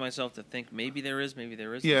tricking myself to think maybe there is, maybe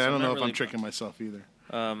there isn't. Yeah, So I don't not know if really, I'm tricking myself either.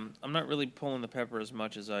 I'm not really pulling the pepper as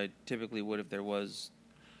much as I typically would if there was.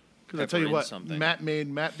 Because I tell you pepper in what, something.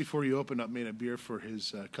 Matt before you opened up made a beer for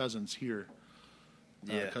his cousins here,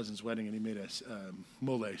 Yeah. cousin's wedding, and he made a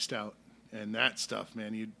mole stout, and that stuff,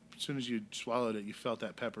 man, as soon as you swallowed it, you felt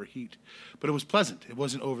that pepper heat, but it was pleasant. It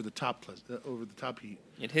wasn't over the top heat.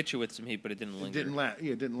 It hit you with some heat, but it didn't It linger. didn't last.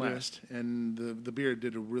 Yeah, it didn't last, and the beer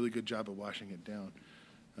did a really good job of washing it down.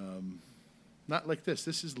 Not like this.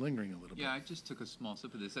 This is lingering a little bit. Yeah, I just took a small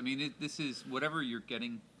sip of this. I mean, this is whatever you're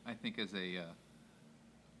getting. I think as a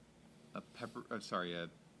pepper. A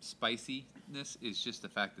spiciness is just the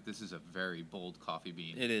fact that this is a very bold coffee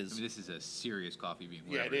bean. It is. I mean, this is a serious coffee bean.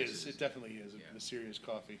 Yeah, it whatever is. this It definitely is a serious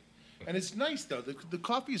coffee, and it's nice though. The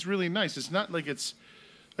coffee is really nice. It's not like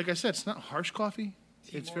like I said, it's not harsh coffee.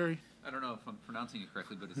 It's very. I don't know if I'm pronouncing it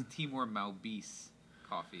correctly, but it's Timor Malbis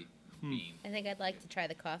coffee bean. I think I'd like to try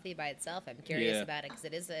the coffee by itself. I'm curious Yeah. about it because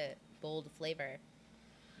it is a bold flavor.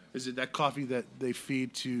 Is it that coffee that they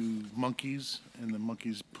feed to monkeys and the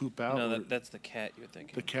monkeys poop out? No, or that's the cat you're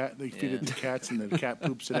thinking. the cat. They feed Yeah. it to cats and the cat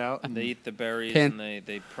poops it out. And They eat the berries Pan- and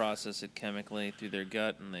they process it chemically through their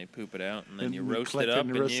gut and they poop it out and then And you you roast collect it it up and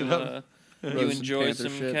and roast you it up. you Roast some enjoy panther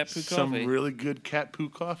some shit. cat poo some coffee. really good cat poo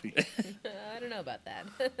coffee. It's I don't know about that.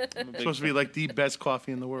 supposed to be like the best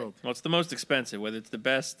coffee in the world. Well, it's the most expensive. Whether it's the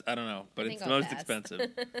best, I don't know, but I it's think the I'll most pass.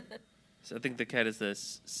 expensive. So I think the cat is the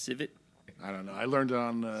civet, I don't know. I learned it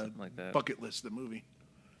on something like that. Bucket List, the movie.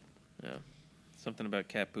 Yeah, something about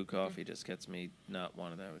cat poo coffee just gets me not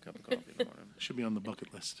wanting to have a cup of coffee in the morning. Should be on the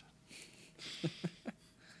bucket list.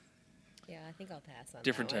 Yeah, I think I'll pass on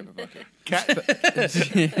Different that type one. of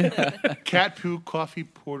bucket. Cat poo coffee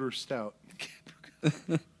porter stout.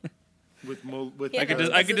 with Yeah, I could that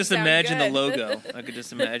just I could doesn't just sound imagine the good. logo. I could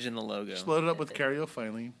just imagine the logo. just load it up with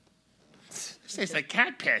caryophyllene. Tastes like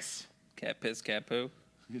cat piss. Cat piss, cat poo.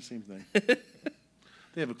 The same thing.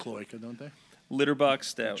 They have a cloaca, don't they? Litter box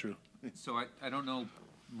stout. True. So I don't know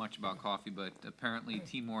much about coffee, but apparently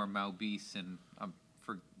Timor Malbis, and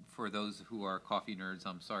for those who are coffee nerds,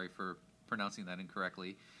 I'm sorry for pronouncing that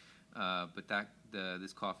incorrectly, but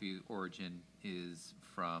this coffee origin is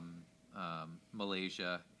from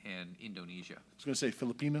Malaysia and Indonesia. I was going to say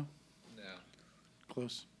Filipino. No.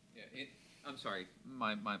 Close. Yeah, I'm sorry.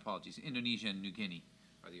 My apologies. Indonesia and New Guinea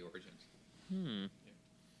are the origins.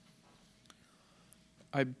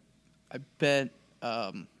 I bet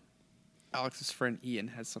Alex's friend Ian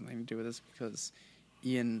has something to do with this because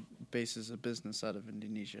Ian bases a business out of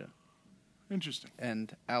Indonesia, Interesting.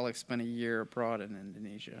 and Alex spent a year abroad in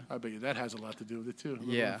Indonesia. I bet you that has a lot to do with it, too. A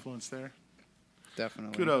little Yeah. influence there.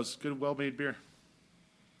 Definitely. Kudos. Good, well-made beer.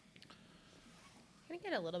 I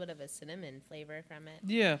get a little bit of a cinnamon flavor from it.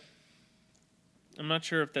 Yeah. I'm not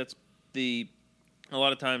sure if that's a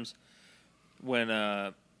lot of times when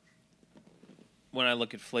I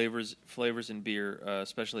look at flavors in beer,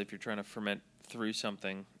 especially if you're trying to ferment through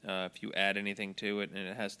something, if you add anything to it, and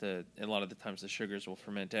it has to, a lot of the times the sugars will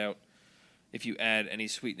ferment out. If you add any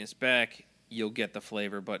sweetness back, you'll get the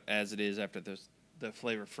flavor, but as it is after the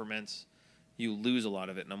flavor ferments, you lose a lot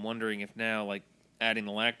of it. And I'm wondering if now, like adding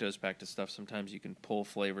the lactose back to stuff, sometimes you can pull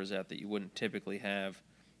flavors out that you wouldn't typically have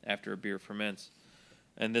after a beer ferments.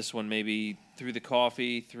 And this one, maybe through the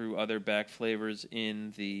coffee, through other back flavors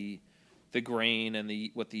in the grain and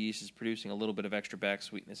what the yeast is producing, a little bit of extra back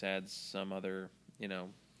sweetness adds some other,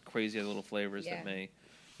 crazy other little flavors that may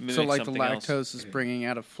mimic So, like the something else. lactose is bringing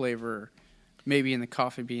out a flavor, maybe in the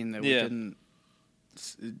coffee bean that Yeah. we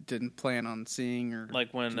didn't plan on seeing or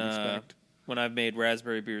Like when didn't expect. when I've made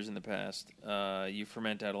raspberry beers in the past, you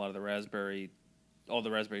ferment out a lot of all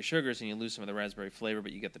the raspberry sugars, and you lose some of the raspberry flavor,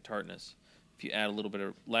 but you get the tartness. If you add a little bit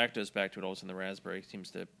of lactose back to it, all of a sudden the raspberry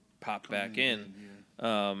seems to pop back in.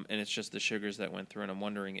 And it's just the sugars that went through. And I'm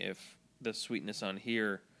wondering if the sweetness on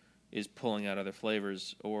here is pulling out other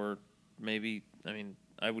flavors, or maybe, I mean,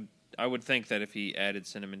 I would think that if he added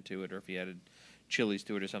cinnamon to it, or if he added chilies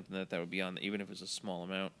to it or something, that would be on, even if it was a small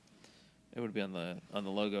amount, it would be on the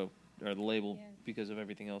logo or the label because of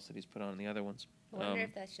everything else that he's put on the other ones. I wonder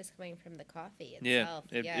if that's just coming from the coffee Yeah, itself.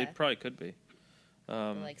 it probably could be.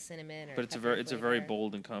 Like cinnamon or but it's a very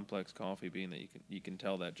bold and complex coffee bean that you can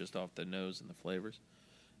tell that just off the nose and the flavors.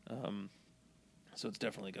 So it's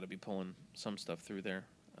definitely got to be pulling some stuff through there.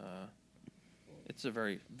 It's a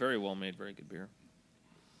very, very well made, very good beer.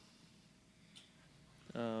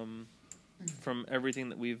 From everything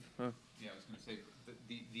that we've Yeah, I was going to say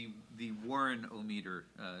the Warren O-meter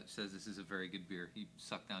says this is a very good beer. He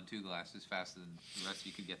sucked down 2 glasses faster than the rest of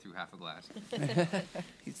you could get through half a glass.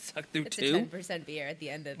 he sucked through it's 2. a 10% beer at the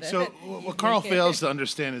end of it. So what Carl fails to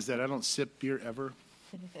understand is that I don't sip beer ever.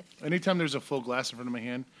 Anytime there's a full glass in front of my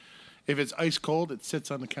hand, if it's ice cold, it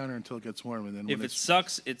sits on the counter until it gets warm, and then If it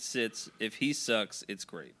sucks, it sits. If he sucks, it's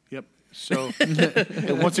great. Yep. So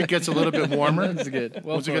and once it gets a little bit warmer, That's good.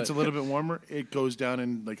 Well once it put. gets a little bit warmer, it goes down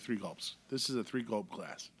in like 3 gulps. This is a 3-gulp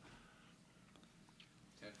glass.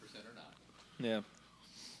 10% or not. Yeah.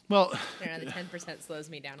 Well, The 10% slows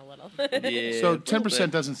me down a little. Yeah. so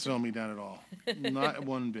 10% doesn't slow me down at all. Not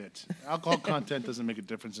one bit. Alcohol content doesn't make a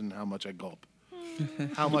difference in how much I gulp.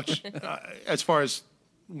 How much, as far as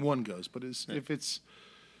one goes. But if it's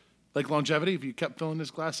like longevity, if you kept filling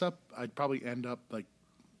this glass up, I'd probably end up like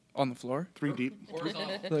On the floor? 3 deep.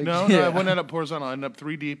 Like, No, I wouldn't end up horizontal. I'd end up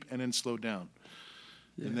 3 deep and then slow down.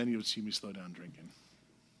 And then you would see me slow down drinking.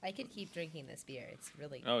 I could keep drinking this beer. It's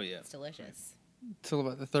really it's delicious. Till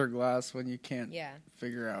about the 3rd glass when you can't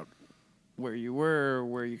figure out where you were,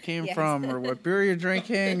 where you came from, or what beer you're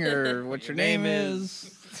drinking, or what your name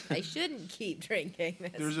is. I shouldn't keep drinking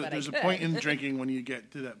this. There's a point in drinking when you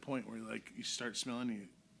get to that point where like you start smelling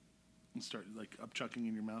and start like upchucking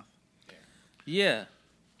in your mouth. Yeah.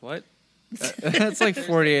 What? That's like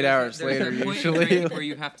 48 hours There's later, that point usually. where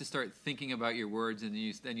you have to start thinking about your words, and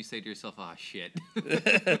then you say to yourself, "Ah, shit."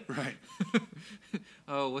 Right.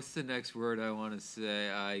 Oh, what's the next word I want to say?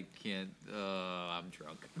 I can't. I'm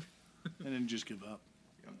drunk. And then just give up.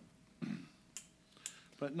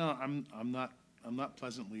 But no, I'm not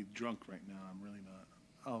pleasantly drunk right now. I'm really not.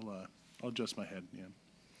 I'll adjust my head. Yeah.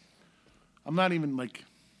 I'm not even like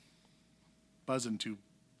buzzing too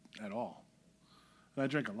at all. And I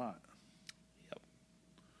drink a lot. Yep.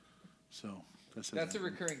 So That's a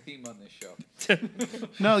recurring theme on this show.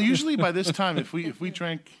 No, usually by this time, if we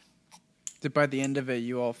drank. That by the end of it,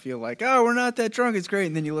 you all feel like, oh, we're not that drunk. It's great.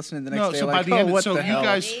 And then you listen to the next No, day, so by like, the oh, end, what so the you hell?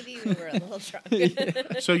 guys. Maybe we were a little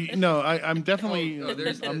drunk. So I'm definitely.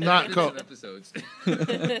 I'm not. Some episodes.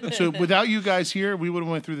 So without you guys here, we would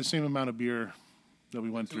have went through the same amount of beer that we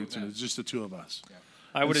went through too. It's just the 2 of us. Yeah.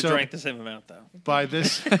 I would have so- drank the same amount, though. By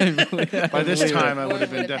this time, I would have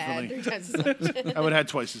been Had definitely. 3 times as much. I would have had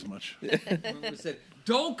twice as much. Remember said,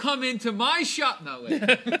 "Don't come into my shop." No,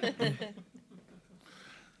 wait.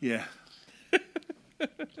 Yeah.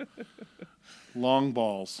 Long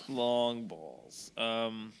balls. Long balls.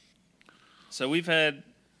 So we've had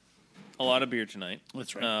a lot of beer tonight.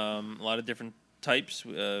 That's right. A lot of different types,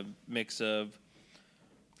 mix of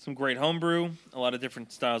some great homebrew, a lot of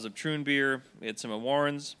different styles of Troon beer. We had some of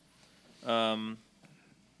Warren's. Of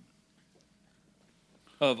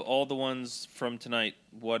all the ones from tonight,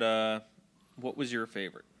 what was your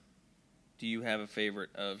favorite? Do you have a favorite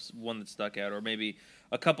of one that stuck out, or maybe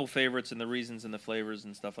a couple favorites and the reasons and the flavors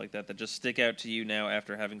and stuff like that just stick out to you now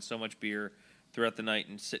after having so much beer throughout the night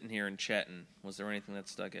and sitting here and chatting? Was there anything that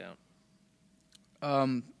stuck out?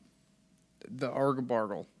 The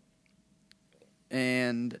Argle-Bargle.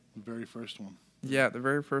 And The very first one. yeah, the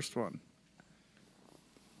very first one.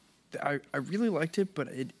 I really liked it, but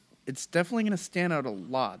it's definitely going to stand out a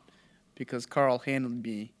lot because Carl handed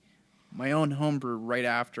me my own homebrew right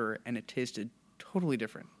after, and it tasted totally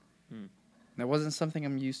different. That wasn't something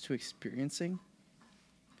I'm used to experiencing.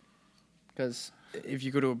 Because if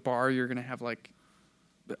you go to a bar, you're going to have like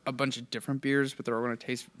a bunch of different beers, but they're all going to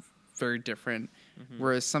taste very different.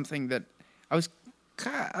 Whereas something that I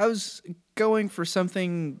was going for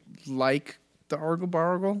something like the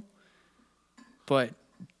Argle-Bargle, but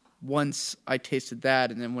once I tasted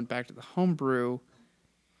that and then went back to the homebrew,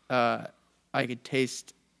 I could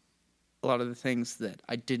taste a lot of the things that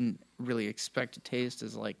I didn't really expect to taste,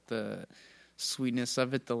 as like the sweetness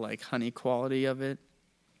of it, the like honey quality of it,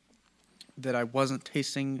 that I wasn't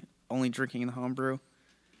tasting only drinking in the homebrew.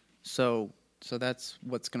 So that's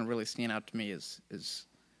what's going to really stand out to me is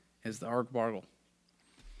the Argle-Bargle.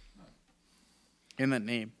 And that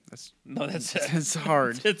name. That's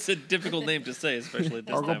hard. It's a difficult name to say, especially at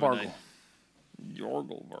this time of night.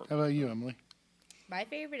 Argle-Bargle. How about you, Emily? My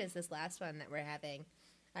favorite is this last one that we're having.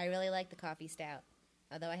 I really like the coffee stout.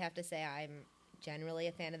 Although I have to say I'm generally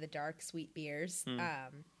a fan of the dark, sweet beers.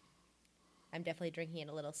 I'm definitely drinking it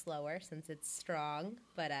a little slower since it's strong,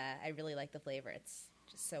 but I really like the flavor. It's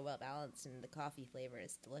just so well balanced, and the coffee flavor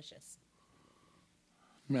is delicious.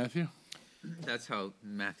 Matthew? That's how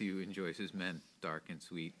Matthew enjoys his men, dark and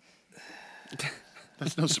sweet.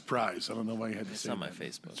 That's no surprise. I don't know why you had to It's say on that. my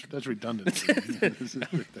Facebook. That's redundant. This is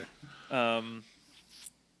right there.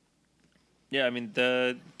 Yeah, I mean,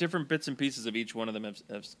 the different bits and pieces of each one of them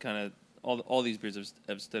have kind of, all these beers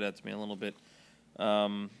have stood out to me a little bit.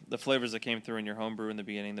 The flavors that came through in your homebrew in the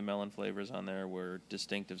beginning, the melon flavors on there were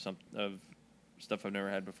distinct of stuff I've never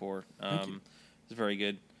had before. It's very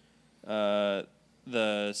good. The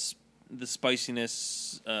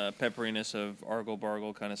spiciness, pepperiness of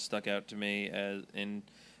Argle-Bargle kind of stuck out to me as in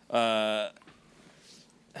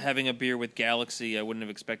having a beer with Galaxy. I wouldn't have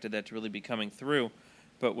expected that to really be coming through,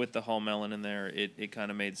 but with the whole melon in there, it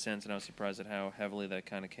kind of made sense, and I was surprised at how heavily that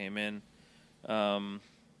kind of came in.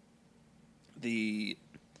 The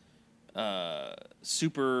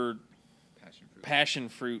super passion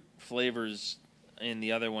fruit flavors in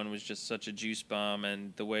the other one was just such a juice bomb,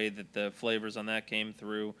 and the way that the flavors on that came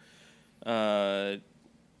through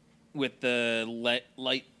with the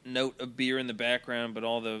light note of beer in the background, but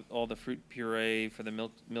all the fruit puree for the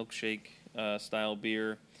milkshake style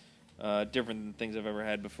beer, different than things I've ever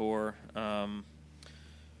had before.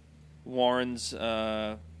 Warren's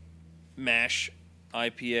mash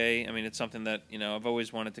IPA. I mean, it's something that I've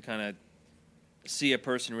always wanted to kind of see a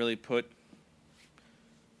person really put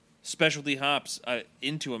specialty hops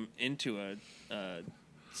into a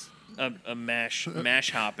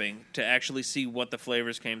mash hopping to actually see what the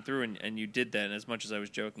flavors came through, and you did that. And as much as I was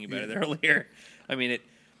joking about it earlier, I mean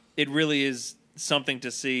it really is something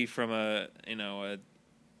to see from a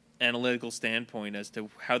analytical standpoint as to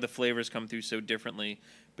how the flavors come through so differently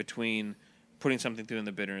between putting something through in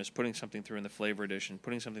the bitterness, putting something through in the flavor addition,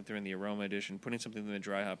 putting something through in the aroma addition, putting something through in the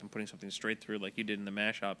dry hop, and putting something straight through like you did in the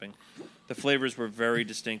mash hopping. The flavors were very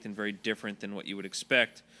distinct and very different than what you would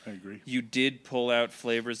expect. I agree. You did pull out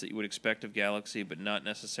flavors that you would expect of Galaxy, but not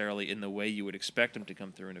necessarily in the way you would expect them to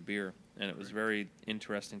come through in a beer, and it was very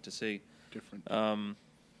interesting to see. Different.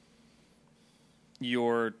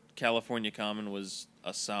 Your California Common was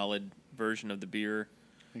a solid version of the beer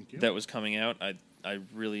Thank you. that was coming out. I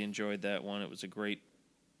really enjoyed that one. It was a great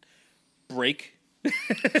break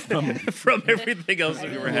from everything else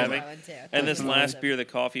that we were having. And this last beer, the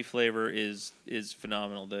coffee flavor is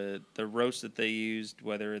phenomenal. The roast that they used,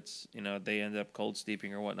 whether it's they end up cold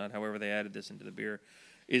steeping or whatnot, however they added this into the beer,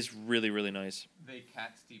 is really, really nice. They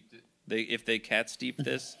cat steeped it. If they cat steeped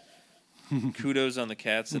this, kudos on the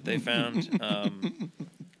cats that they found.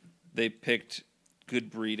 They picked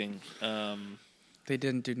good breeding. They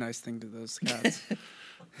didn't do nice thing to those cats.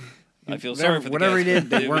 I feel sorry for the whatever cats. he did,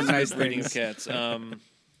 they It weren't was good nice breeding things. of cats.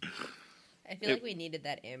 I feel like we needed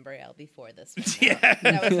that amber ale before this one. Yeah.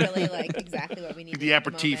 That was really exactly what we needed. The at the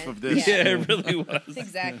aperitif moment. of this. Yeah, it really was.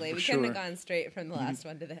 Exactly. We couldn't have gone straight from the last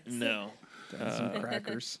one to this. No. Some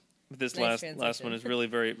crackers. This Nice last one transition. is really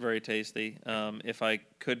very, very tasty. If I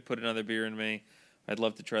could put another beer in me, I'd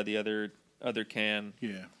love to try the other can.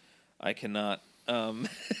 Yeah. I cannot.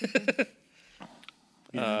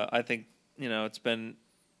 I think it's been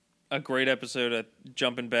a great episode of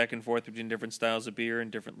jumping back and forth between different styles of beer and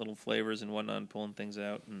different little flavors and whatnot, and pulling things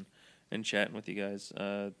out and chatting with you guys.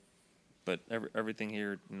 But everything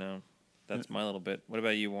here, that's my little bit. What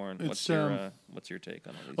about you, Warren? What's your take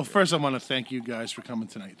on all these? Well, first I want to thank you guys for coming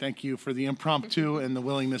tonight. Thank you for the impromptu and the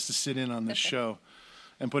willingness to sit in on this show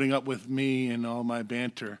and putting up with me and all my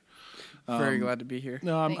banter. Very glad to be here.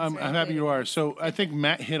 No, I'm Thanks for happy you including are. So I think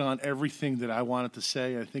Matt hit on everything that I wanted to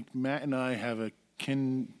say. I think Matt and I have a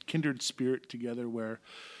kindred spirit together where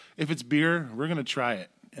if it's beer, we're going to try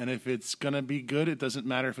it. And if it's going to be good, it doesn't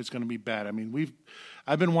matter if it's going to be bad. I mean,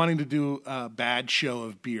 I've been wanting to do a bad show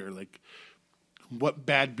of beer. Like, what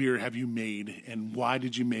bad beer have you made and why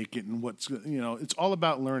did you make it? And it's all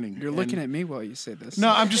about learning. You're looking at me while you say this. No,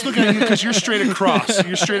 I'm just looking at you because you're straight across.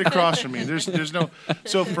 You're straight across from me. There's no.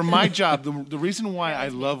 So for my job, the reason why I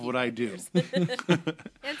love what I do. And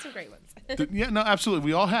some great ones. Yeah, no, absolutely.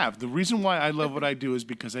 We all have. The reason why I love what I do is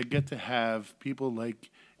because I get to have people like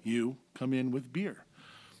you come in with beer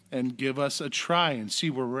and give us a try and see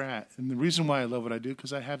where we're at. And the reason why I love what I do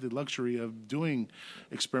because I have the luxury of doing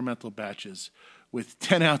experimental batches with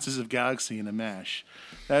 10 ounces of Galaxy and a mash.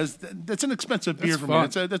 That's an expensive beer for fun.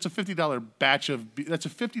 me. That's a $50 batch that's a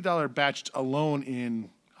 $50 batch alone in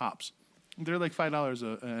hops. They're like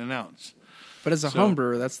 $5 an ounce. But as a home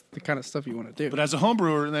brewer, that's the kind of stuff you want to do. But as a home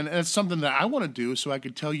brewer, then it's something that I want to do so I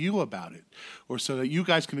could tell you about it, or so that you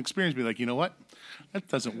guys can experience. Be like, you know what, that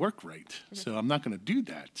doesn't work right. So I'm not going to do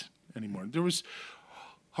that anymore. There was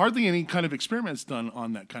hardly any kind of experiments done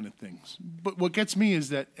on that kind of things. But what gets me is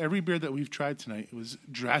that every beer that we've tried tonight was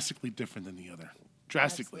drastically different than the other.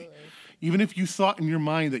 Drastically. Absolutely. Even if you thought in your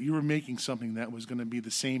mind that you were making something that was going to be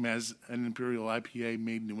the same as an Imperial IPA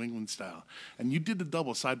made New England style, and you did the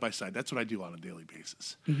double side by side, that's what I do on a daily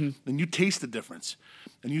basis. Then you taste the difference,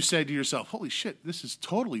 and you say to yourself, holy shit, this is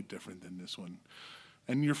totally different than this one.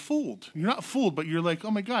 And you're fooled. You're not fooled, but you're like,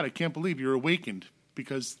 oh my God, I can't believe you're awakened,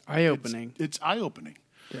 because Eye-opening. It's eye-opening.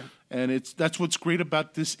 Yeah. And that's what's great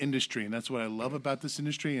about this industry, and that's what I love about this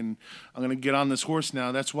industry. And I'm going to get on this horse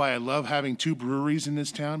now. That's why I love having two breweries in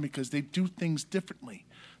this town, because they do things differently.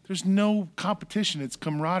 There's no competition. It's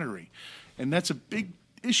camaraderie. And that's a big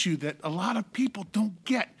issue that a lot of people don't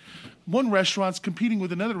get. One restaurant's competing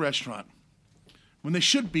with another restaurant when they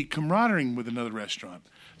should be camaraderie with another restaurant.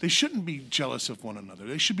 They shouldn't be jealous of one another.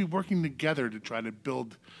 They should be working together to try to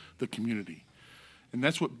build the community. And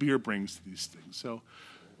that's what beer brings to these things. So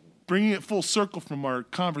bringing it full circle from our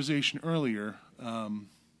conversation earlier,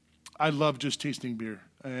 I love just tasting beer.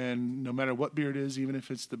 And no matter what beer it is, even if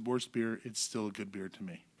it's the worst beer, it's still a good beer to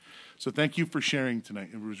me. So thank you for sharing tonight.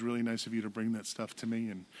 It was really nice of you to bring that stuff to me.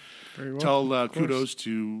 And Very well. tell kudos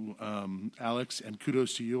to Alex, and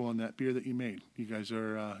kudos to you on that beer that you made. You guys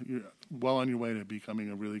are you're well on your way to becoming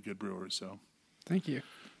a really good brewer. So Thank you.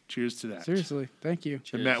 cheers to that. Seriously, thank you.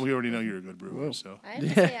 And Matt, we already know you're a good brewer. Whoa. So I have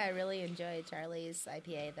to say I really enjoyed Charlie's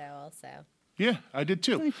IPA though. Also, yeah, I did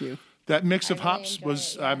too. Thank you. That mix of I really hops enjoy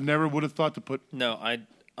was it, yeah. I've never would have thought to put. No, I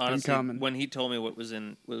honestly, Uncommon. when he told me what was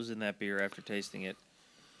in that beer after tasting it,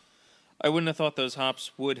 I wouldn't have thought those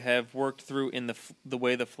hops would have worked through in the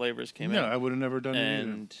way the flavors came No, out. I would have never done it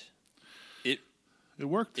either. And it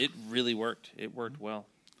worked. it really worked. It worked well.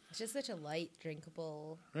 it's just such a light,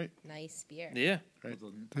 drinkable, Right. nice beer. Yeah,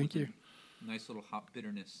 Thank you. Nice little hop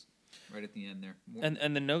bitterness right at the end there.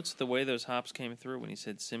 and the notes, the way those hops came through when he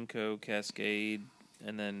said Simcoe, Cascade,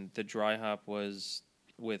 and then the dry hop was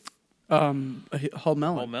with Hull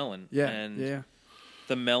melon. whole melon. Yeah, and yeah.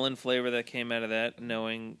 the melon flavor that came out of that,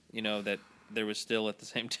 knowing that there was still at the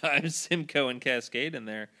same time Simcoe and Cascade in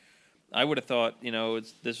there, I would have thought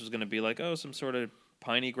this was going to be like some sort of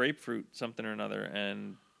piney grapefruit something or another,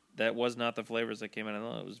 and that was not the flavors that came out of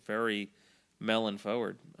it. It was very melon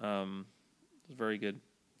forward. It was very good.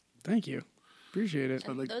 Thank you. Appreciate it.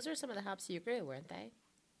 And like- those are some of the hops you grew, weren't they?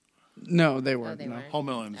 No, they weren't. they no. weren't. Whole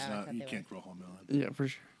melon is Oh, I not. thought You they can't were. grow whole melon. Yeah, for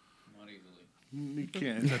sure. Not easily. You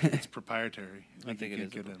can't. It's proprietary. I think you it can't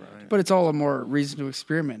is get that proprietary. right. But it's all a more reason to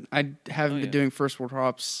experiment. I haven't Oh, been yeah. doing first world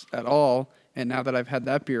hops at all, and now that I've had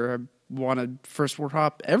that beer, I wanted first world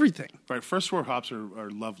hop everything. Right, first world hops are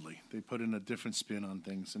lovely. They put in a different spin on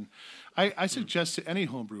things, and I suggest to any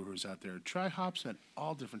home brewers out there, try hops at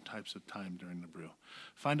all different types of time during the brew.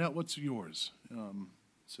 Find out what's yours.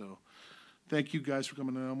 So, thank you guys for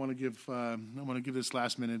coming in. I want to give this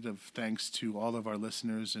last minute of thanks to all of our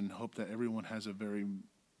listeners, and hope that everyone has a very,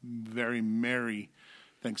 very merry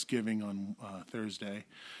Thanksgiving on Thursday.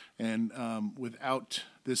 And without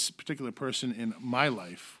this particular person in my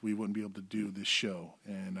life, we wouldn't be able to do this show.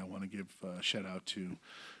 And I want to give a shout out to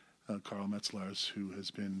Carl Metzlars, who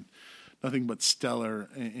has been nothing but stellar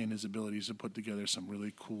in his abilities to put together some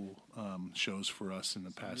really cool shows for us in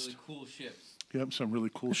the past. Really cool ships. Yep, some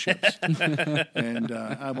really cool ships. And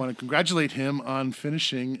I want to congratulate him on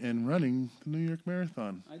finishing and running the New York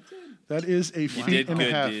Marathon. I did. That is a feat did and good,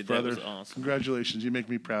 a half, dude. That brother. was awesome. Congratulations. You make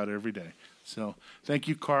me proud every day. So thank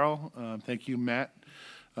you, Carl. Thank you, Matt,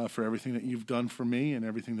 for everything that you've done for me and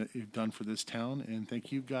everything that you've done for this town. And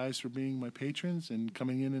thank you guys for being my patrons and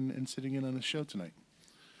coming in and sitting in on the show tonight.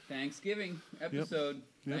 Thanksgiving episode.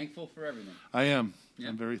 Yep. Thankful for everything. I am. Yep.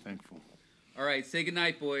 I'm very thankful. All right, say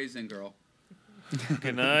goodnight, boys and girl.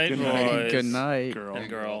 Good night, Good night. boys. Good night. Girl. And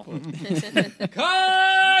girl.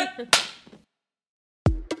 Cut!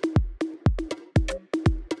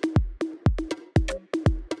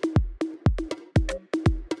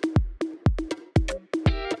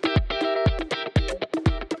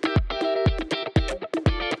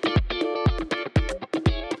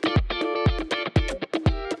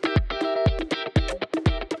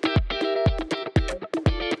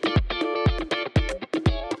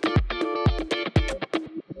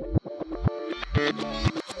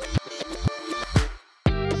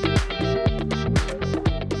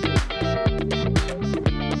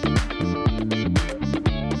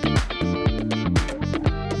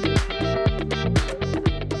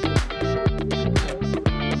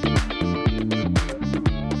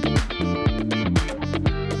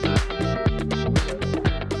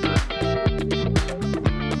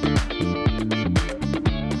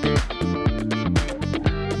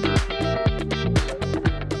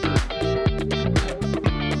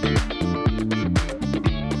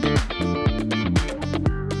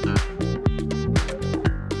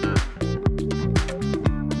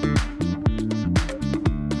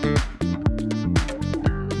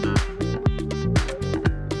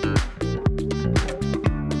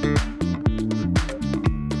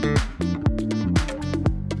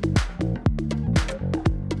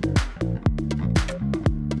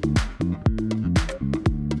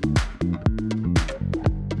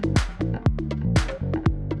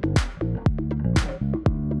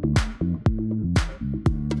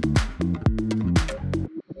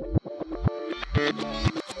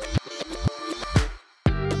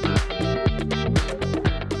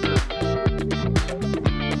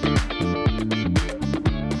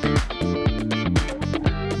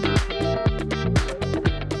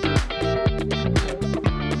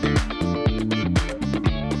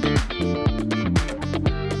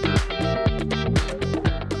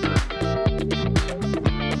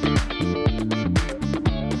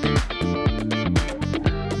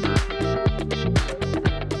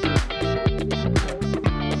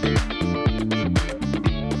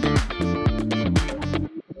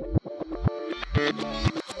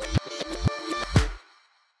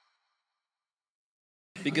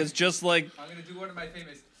 Because just like I'm going to do one of my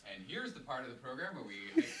famous, and here's the part of the program where we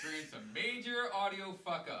experience a major audio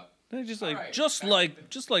fuck up.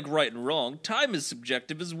 just like right and wrong, time is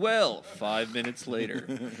subjective as well. 5 minutes later.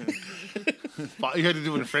 You had to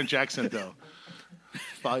do it in a French accent, though.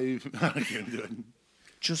 I can't do it.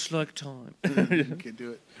 Just like time. Can't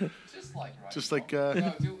do it. Just like right. Just like, No,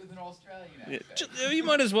 do it with an Australian accent. You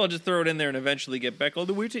might as well just throw it in there and eventually get back all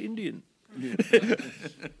the way to Indian. I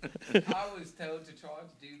was told to try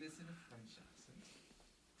to do this in a French accent,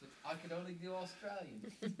 but I could only do Australian.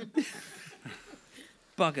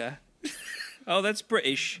 Bugger. Oh, that's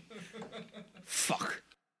British. Fuck.